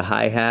 this is the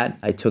hi-hat.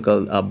 I took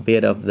a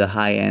bit of the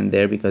high end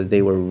there because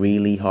they were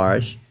really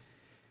harsh.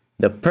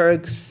 The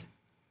perks,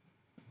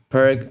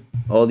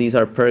 all these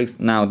are perks.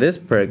 Now this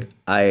perk,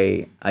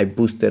 I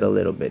boosted a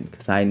little bit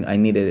because I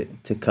needed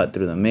it to cut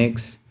through the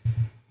mix.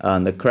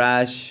 The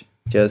crash,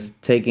 just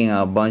taking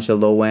a bunch of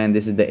low end.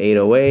 This is the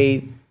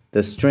 808,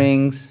 the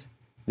strings.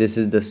 This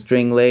is the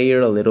string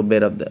layer, a little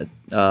bit of the,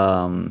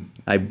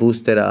 I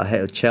boosted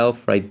a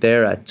shelf right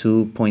there at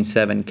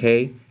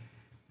 2.7K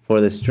for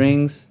the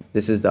strings.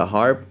 This is the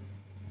harp.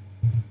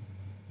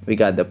 We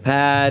got the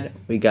pad,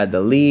 we got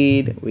the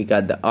lead, we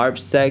got the ARP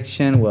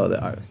section. Well,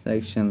 the ARP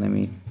section,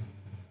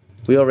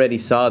 we already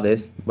saw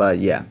this, but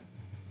yeah,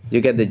 you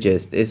get the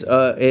gist. It's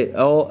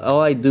all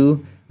I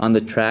do on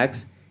the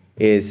tracks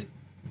is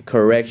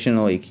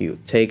correctional EQ,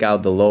 take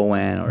out the low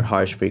end or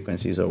harsh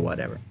frequencies or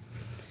whatever.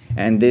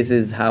 And this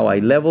is how I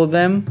level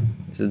them.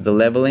 This is the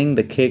leveling,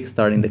 the kick,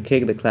 starting the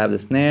kick, the clap, the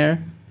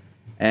snare.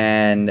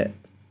 And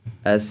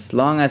as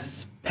long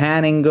as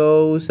panning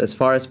goes, as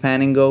far as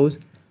panning goes,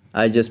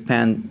 I just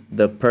pan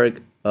the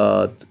perk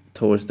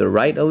towards the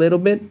right a little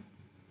bit.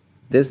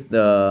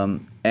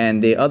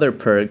 And the other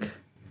perk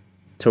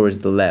towards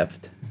the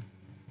left.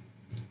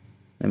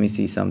 Let me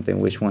see something.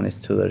 Which one is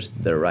to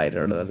the right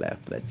or the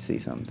left? Let's see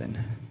something.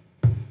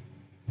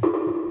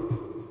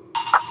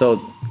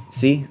 So,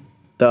 see?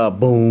 The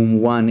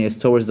boom one is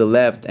towards the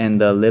left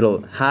and the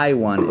little high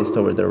one is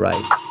towards the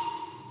right.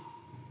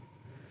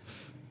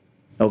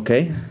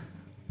 Okay.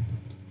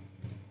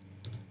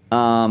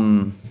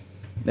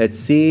 Let's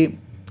see.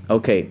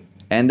 Okay.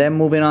 And then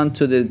moving on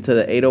to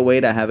the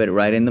 808, I have it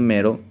right in the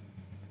middle.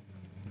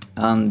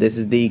 This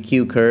is the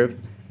EQ curve.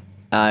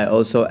 I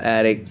also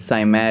added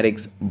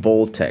Cymatics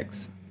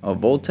Voltex.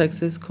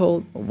 Voltex is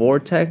called?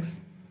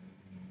 Vortex?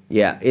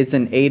 Yeah, it's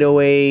an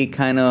 808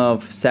 kind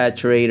of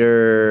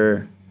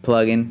saturator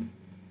plugin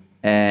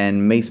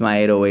and makes my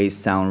 808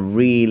 sound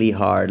really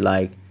hard.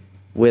 Like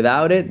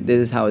without it, this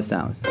is how it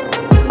sounds.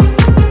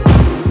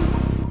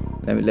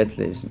 Let's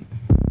listen.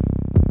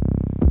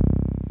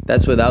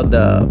 That's without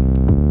the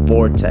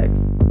vortex.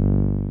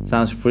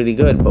 Sounds pretty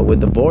good, but with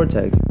the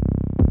vortex,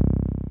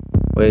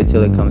 wait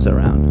till it comes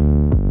around.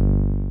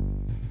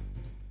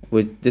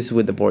 This is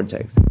with the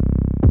vortex.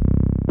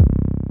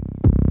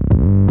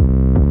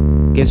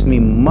 Gives me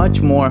much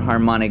more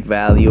harmonic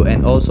value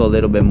and also a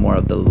little bit more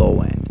of the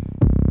low end.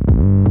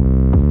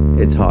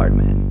 It's hard,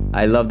 man.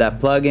 I love that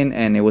plugin,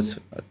 and it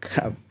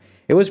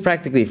was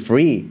practically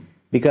free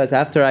because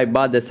after I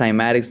bought the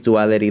Cymatics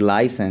Duality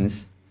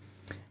license,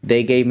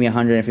 they gave me a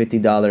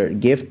 $150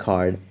 gift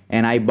card,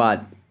 and I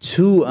bought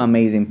two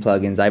amazing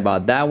plugins. I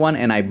bought that one,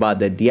 and I bought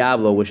the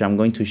Diablo, which I'm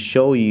going to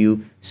show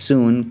you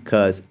soon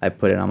because I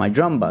put it on my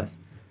drum bus.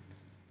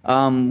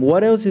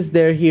 What else is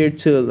there here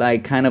to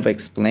like kind of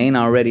explain?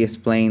 I already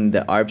explained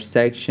the ARP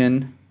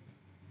section.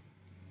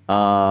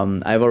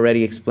 I've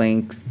already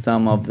explained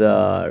some of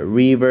the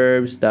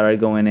reverbs that are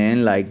going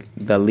in, like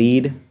the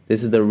lead.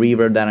 This is the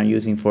reverb that I'm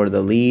using for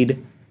the lead.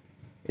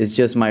 It's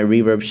just my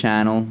reverb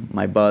channel.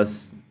 My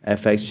bus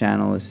FX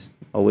channel is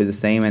always the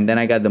same. And then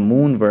I got the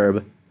moon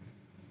verb,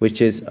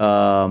 which is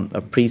a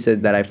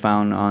preset that I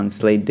found on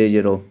Slate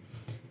Digital.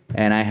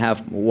 And I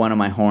have one of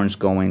my horns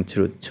going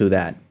to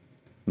that.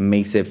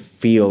 Makes it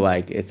feel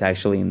like it's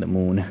actually in the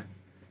moon.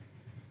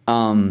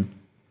 And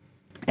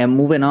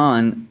moving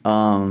on,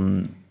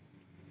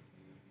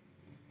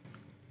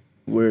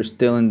 we're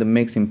still in the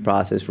mixing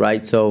process,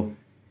 right? So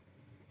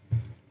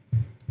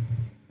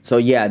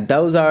yeah,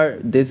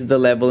 this is the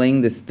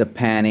leveling, this is the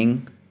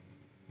panning,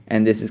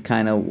 and this is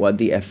kind of what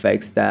the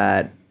effects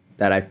that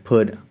I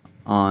put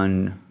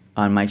on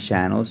my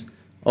channels.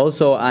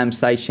 Also, I'm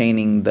side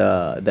chaining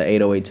the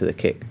 808 to the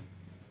kick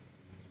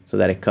so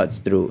that it cuts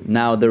through.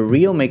 Now the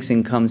real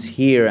mixing comes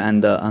here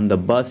on the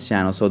bus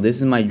channel. So this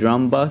is my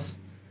drum bus,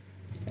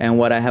 and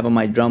what I have on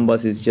my drum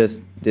bus is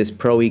just this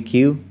Pro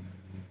EQ,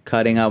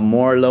 cutting out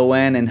more low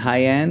end and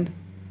high end.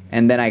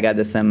 And then I got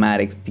the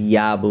Cymatics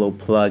Diablo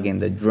plugin,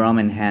 the drum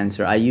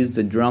enhancer. I used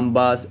the drum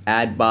bus,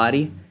 add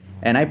body,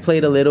 and I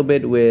played a little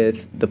bit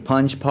with the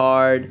punch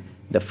part,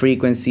 the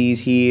frequencies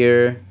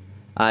here.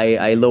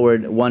 I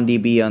lowered 1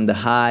 dB on the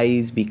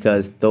highs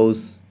because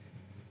those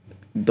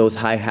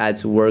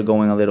hi-hats were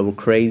going a little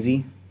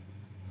crazy.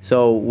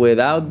 So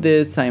without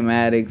this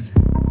Cymatics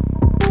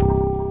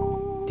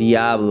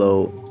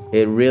Diablo,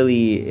 it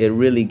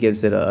really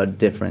gives it a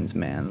difference,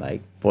 man,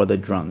 like for the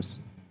drums.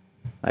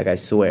 Like, I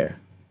swear.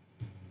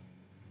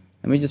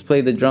 Let me just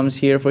play the drums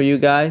here for you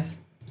guys.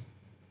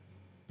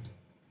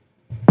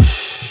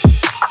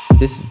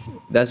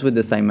 That's with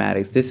the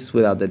cymatics. This is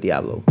without the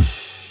Diablo.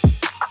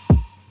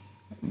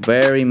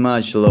 Very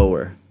much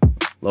lower.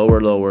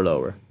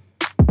 Lower.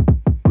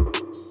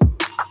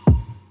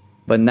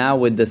 But now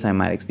with the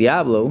cymatics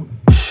Diablo,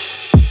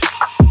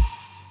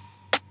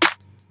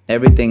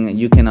 everything,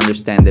 you can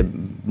understand it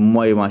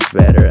way much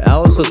better. I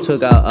also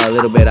took out a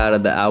little bit out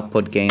of the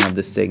output gain of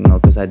the signal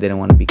because I didn't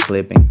want to be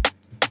clipping.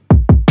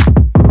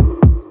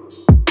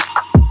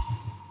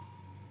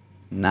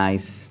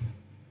 Nice.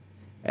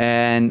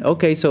 And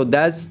okay, so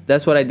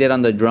that's what I did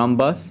on the drum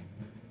bus.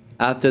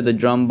 After the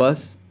drum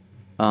bus,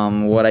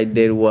 what I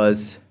did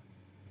was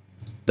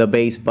the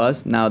bass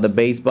bus. Now the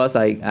bass bus,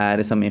 I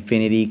added some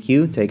infinity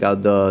EQ, take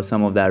out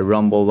some of that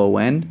rumble low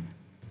end.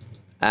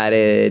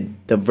 Added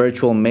the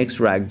virtual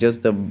mix rack,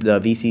 just the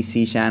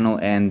VCC channel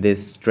and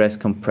this stress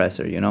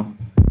compressor, you know.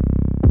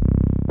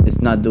 It's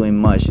not doing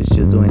much, it's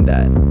just doing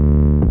that.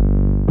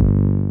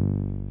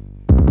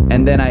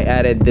 And then I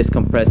added this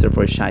compressor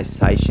for side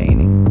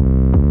chaining.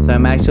 So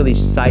I'm actually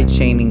side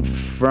chaining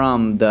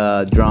from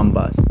the drum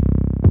bus.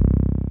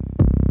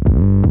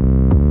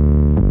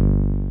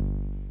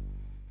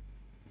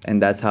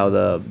 And that's how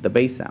the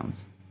bass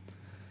sounds.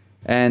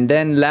 And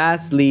then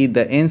lastly,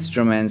 the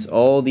instruments,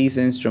 all these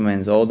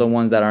instruments, all the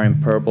ones that are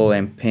in purple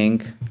and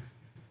pink,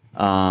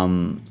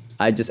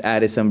 I just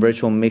added some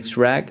virtual mix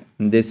rack.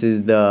 And this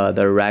is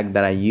the rack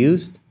that I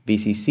used,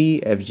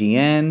 VCC,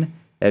 FGN,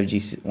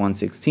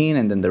 FG116,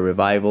 and then the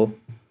Revival.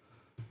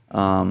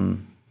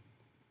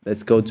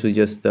 Let's go to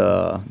just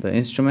the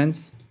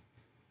instruments.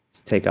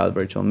 Let's take out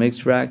virtual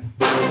mix rack.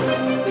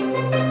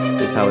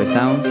 This is how it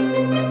sounds.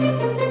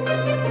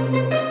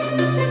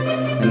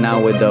 And now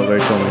with the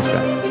virtual mix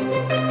rack.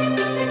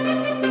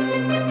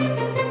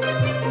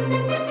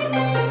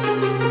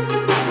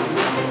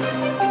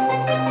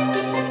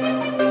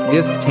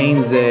 Just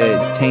tames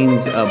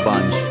a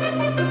bunch,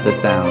 the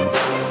sounds.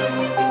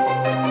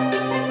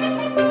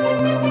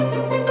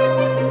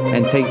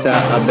 And takes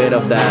a bit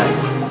of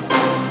that.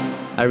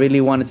 I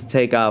really wanted to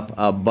take off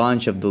a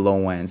bunch of the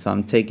low end, so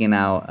I'm taking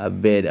out a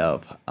bit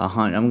of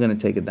 100. I'm gonna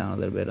take it down a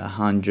little bit,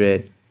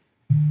 100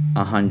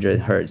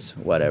 hertz,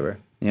 whatever,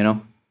 you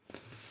know.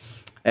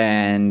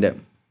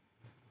 And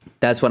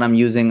that's what I'm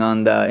using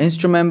on the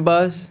instrument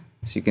bus,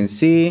 as you can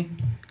see.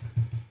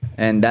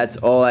 And that's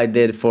all I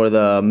did for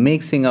the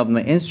mixing of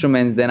my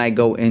instruments. Then I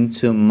go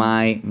into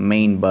my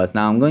main bus.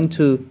 Now I'm going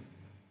to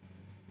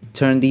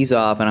turn these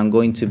off and I'm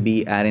going to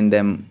be adding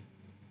them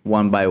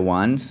one by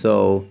one.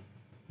 So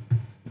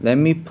let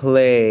me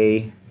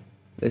play.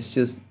 Let's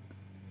just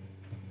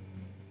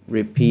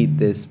repeat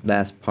this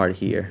last part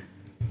here.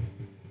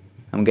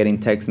 I'm getting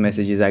text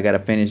messages. I gotta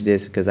finish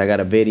this because I got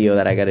a video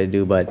that I gotta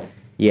do, but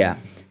yeah.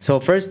 So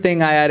first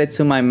thing I added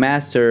to my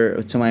master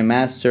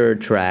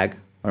track,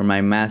 or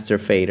my master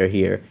fader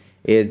here,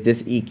 is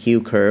this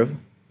EQ curve,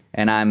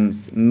 and I'm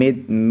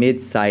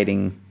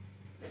mid-siding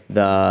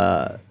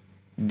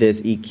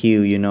this EQ,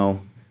 you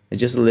know. It's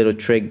just a little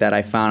trick that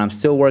I found. I'm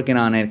still working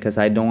on it because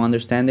I don't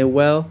understand it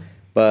well,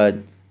 but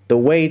the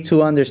way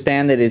to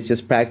understand it is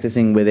just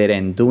practicing with it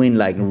and doing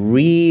like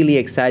really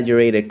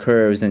exaggerated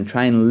curves and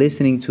trying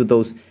listening to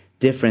those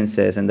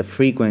differences and the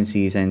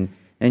frequencies and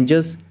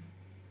just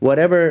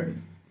whatever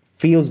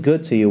feels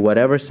good to you,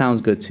 whatever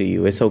sounds good to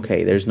you. It's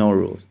okay, there's no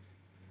rules.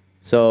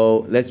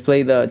 So let's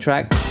play the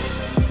track.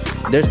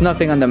 There's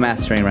nothing on the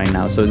mastering right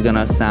now, so it's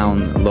gonna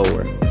sound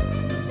lower.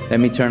 Let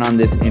me turn on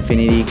this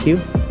infinity EQ.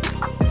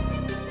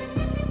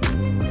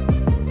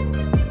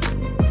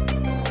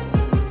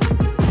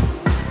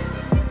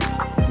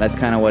 That's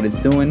kind of what it's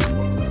doing.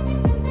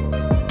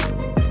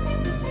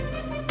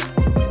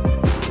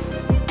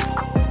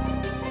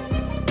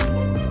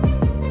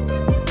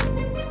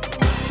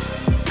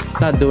 It's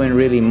not doing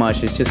really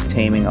much, it's just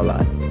taming a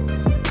lot.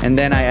 And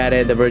then I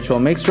added the virtual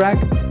mix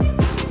rack,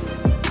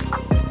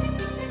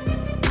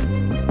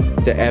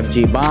 the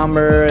FG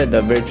bomber,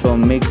 the virtual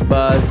mix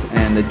bus,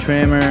 and the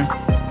trimmer.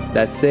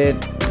 That's it.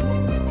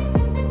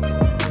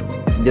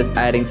 Just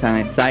adding some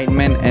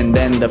excitement, and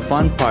then the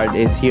fun part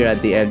is here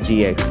at the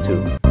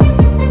FGX2.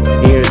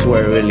 Here's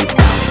where it really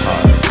sounds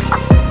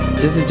hard.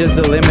 This is just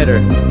the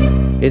limiter.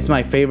 It's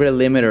my favorite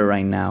limiter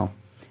right now.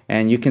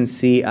 And you can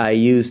see I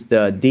used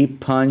the deep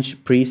punch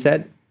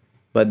preset,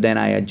 but then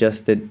I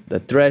adjusted the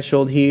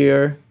threshold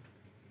here.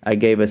 I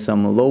gave it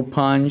some low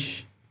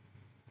punch,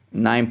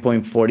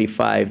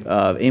 9.45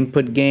 of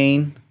input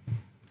gain,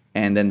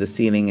 and then the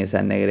ceiling is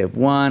at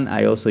 -1.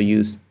 I also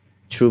use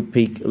true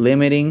peak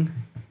limiting,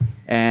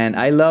 and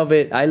I love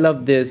it. I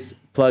love this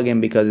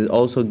plugin because it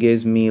also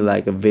gives me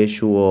like a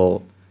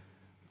visual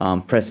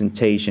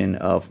presentation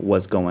of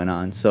what's going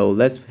on. So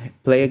let's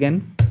play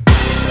again.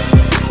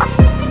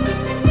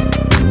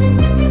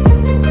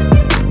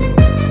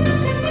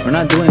 We're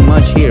not doing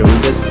much here. We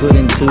just put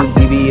in 2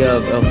 dB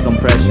of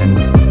compression.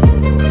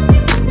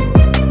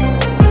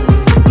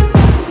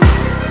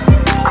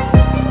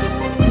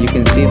 You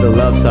can see the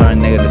loves are at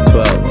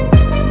 -12.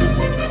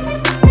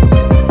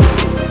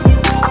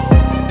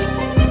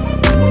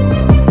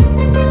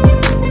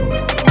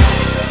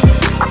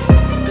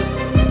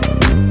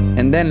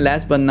 And then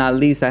last but not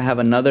least, I have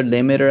another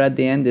limiter at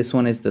the end. This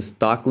one is the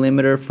stock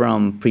limiter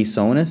from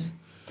PreSonus.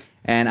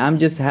 And I'm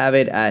just have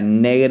it at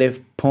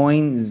negative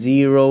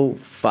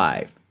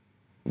 0.05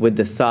 with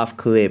the soft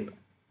clip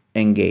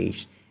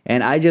engaged.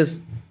 And I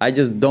just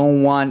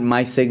don't want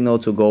my signal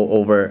to go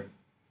over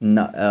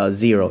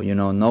 0, you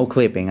know, no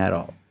clipping at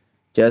all.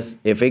 Just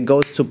if it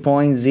goes to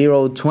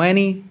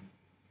 0.020,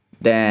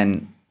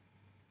 then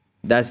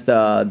that's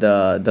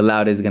the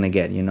loudest it's gonna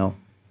get, you know.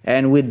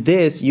 And with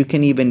this, you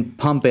can even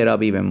pump it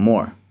up even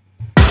more.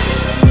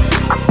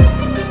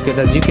 Because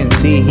as you can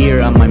see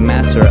here on my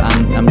master,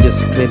 I'm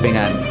just clipping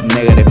at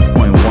negative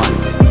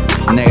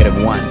 0.1,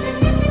 negative 1.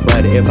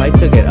 But if I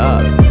took it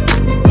up,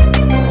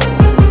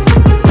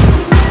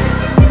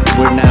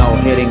 we're now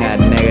hitting at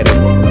negative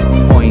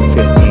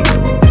 0.15.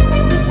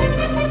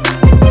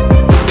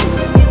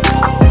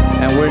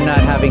 And we're not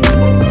having,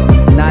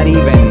 not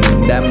even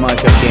that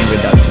much of gain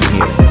reduction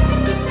here.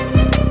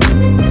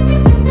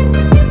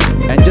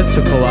 And just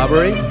to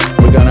collaborate,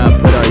 we're gonna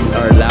put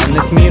our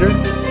loudness meter.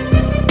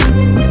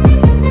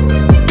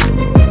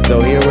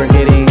 So here we're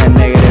hitting a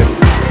negative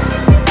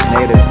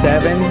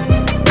 7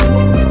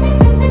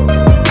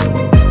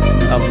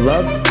 of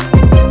lubs,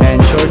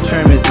 and short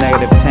term is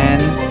negative 10.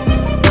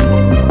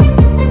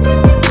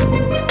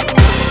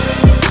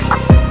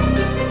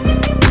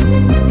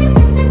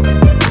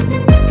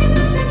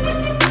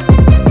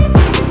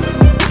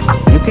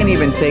 You can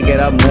even take it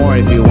up more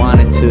if you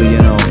wanted to,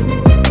 you know.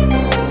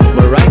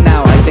 But right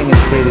now I think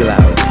it's pretty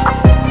loud.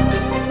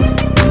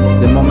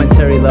 The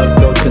momentary lubs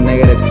go to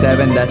negative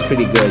 7, that's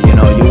pretty good, you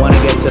know. You want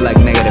to get to like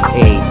negative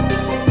 8.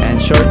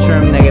 And short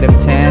term negative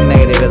 10,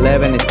 negative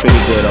 11 is pretty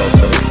good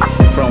also,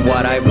 from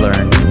what I've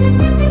learned.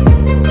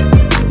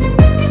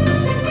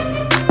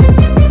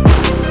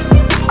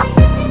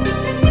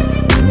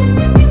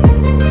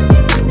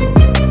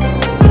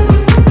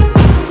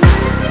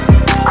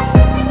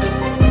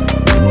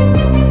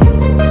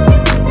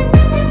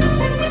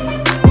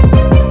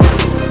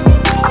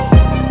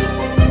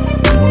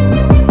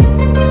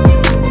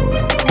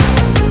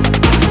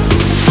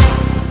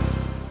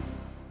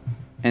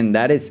 And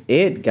that is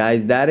it,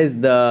 guys. That is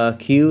the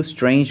cue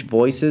strange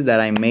voices that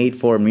I made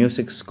for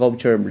Music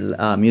Sculpture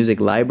Music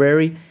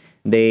Library.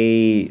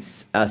 They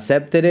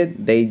accepted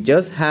it. They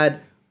just had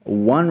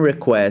one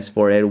request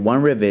for it,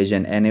 one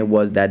revision, and it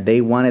was that they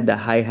wanted the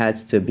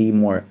hi-hats to be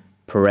more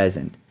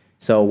present.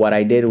 So what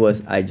I did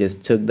was I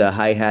just took the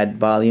hi-hat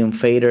volume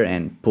fader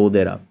and pulled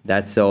it up.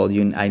 That's all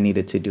I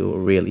needed to do,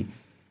 really.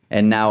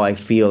 And now I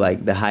feel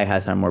like the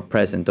hi-hats are more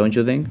present, don't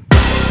you think?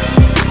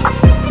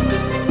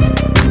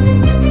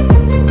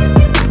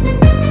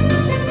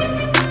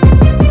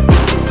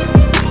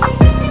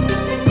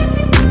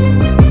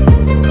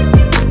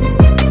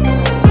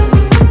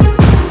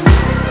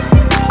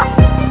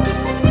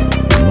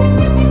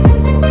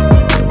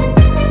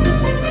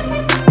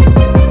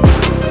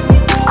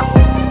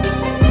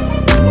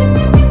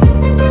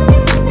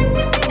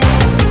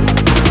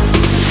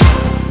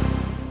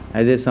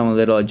 I did some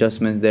little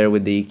adjustments there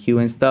with the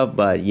EQ and stuff,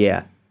 but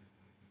yeah.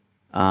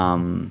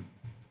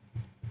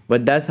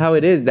 But that's how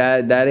it is.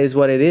 That is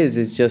what it is.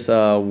 It's just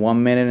a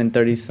 1 minute and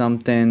 30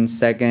 something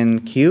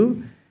second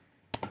cue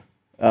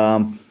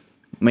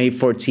made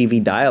for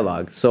TV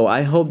dialogue. So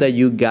I hope that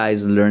you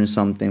guys learned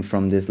something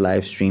from this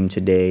live stream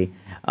today.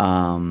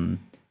 I'm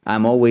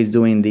always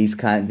doing these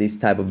type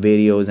of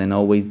videos, and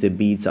always the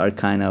beats are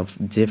kind of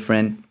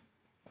different.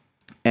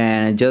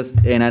 And this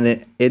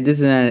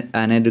is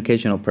an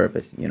educational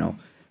purpose, you know.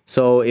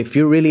 So if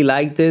you really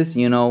like this,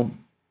 you know,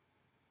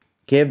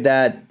 give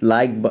that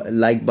like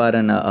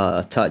button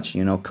a touch,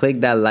 you know.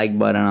 Click that like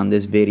button on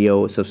this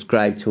video,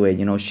 subscribe to it,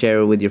 you know,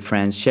 share it with your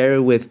friends, share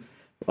it with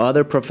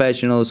other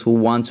professionals who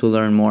want to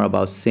learn more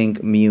about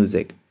sync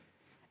music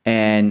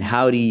and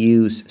how to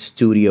use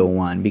Studio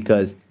One,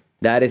 because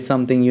that is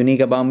something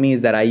unique about me,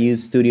 is that I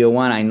use Studio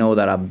One. I know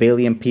that a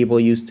billion people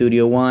use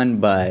Studio One,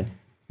 but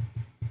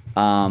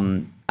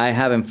I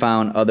haven't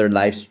found other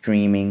live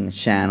streaming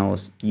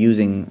channels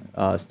using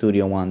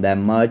Studio One that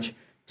much.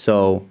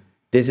 So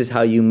this is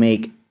how you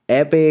make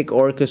epic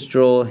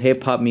orchestral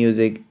hip-hop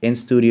music in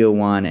Studio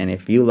One. And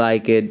if you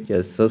like it,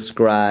 just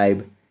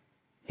subscribe,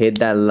 hit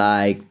that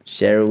like,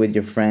 share it with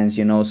your friends,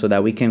 you know, so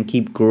that we can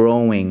keep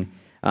growing.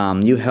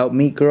 You help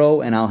me grow,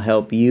 and I'll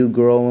help you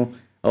grow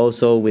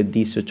also with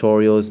these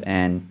tutorials.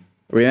 And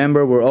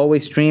remember, we're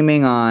always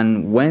streaming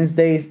on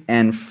Wednesdays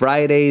and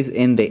Fridays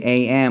in the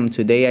AM.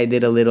 Today I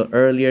did a little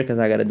earlier because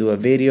I got to do a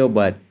video,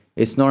 but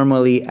it's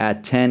normally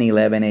at 10,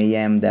 11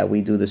 a.m. that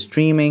we do the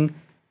streaming,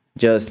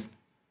 just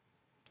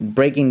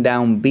breaking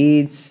down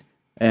beats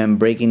and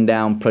breaking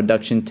down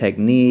production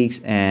techniques.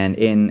 And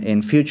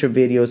in future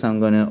videos, I'm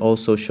going to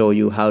also show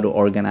you how to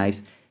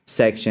organize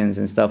sections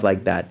and stuff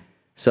like that.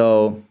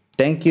 So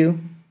thank you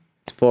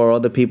for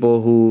all the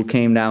people who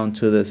came down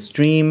to the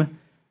stream.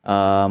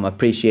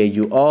 Appreciate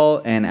you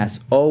all, and as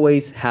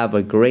always, have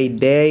a great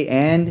day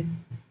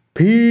and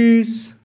peace.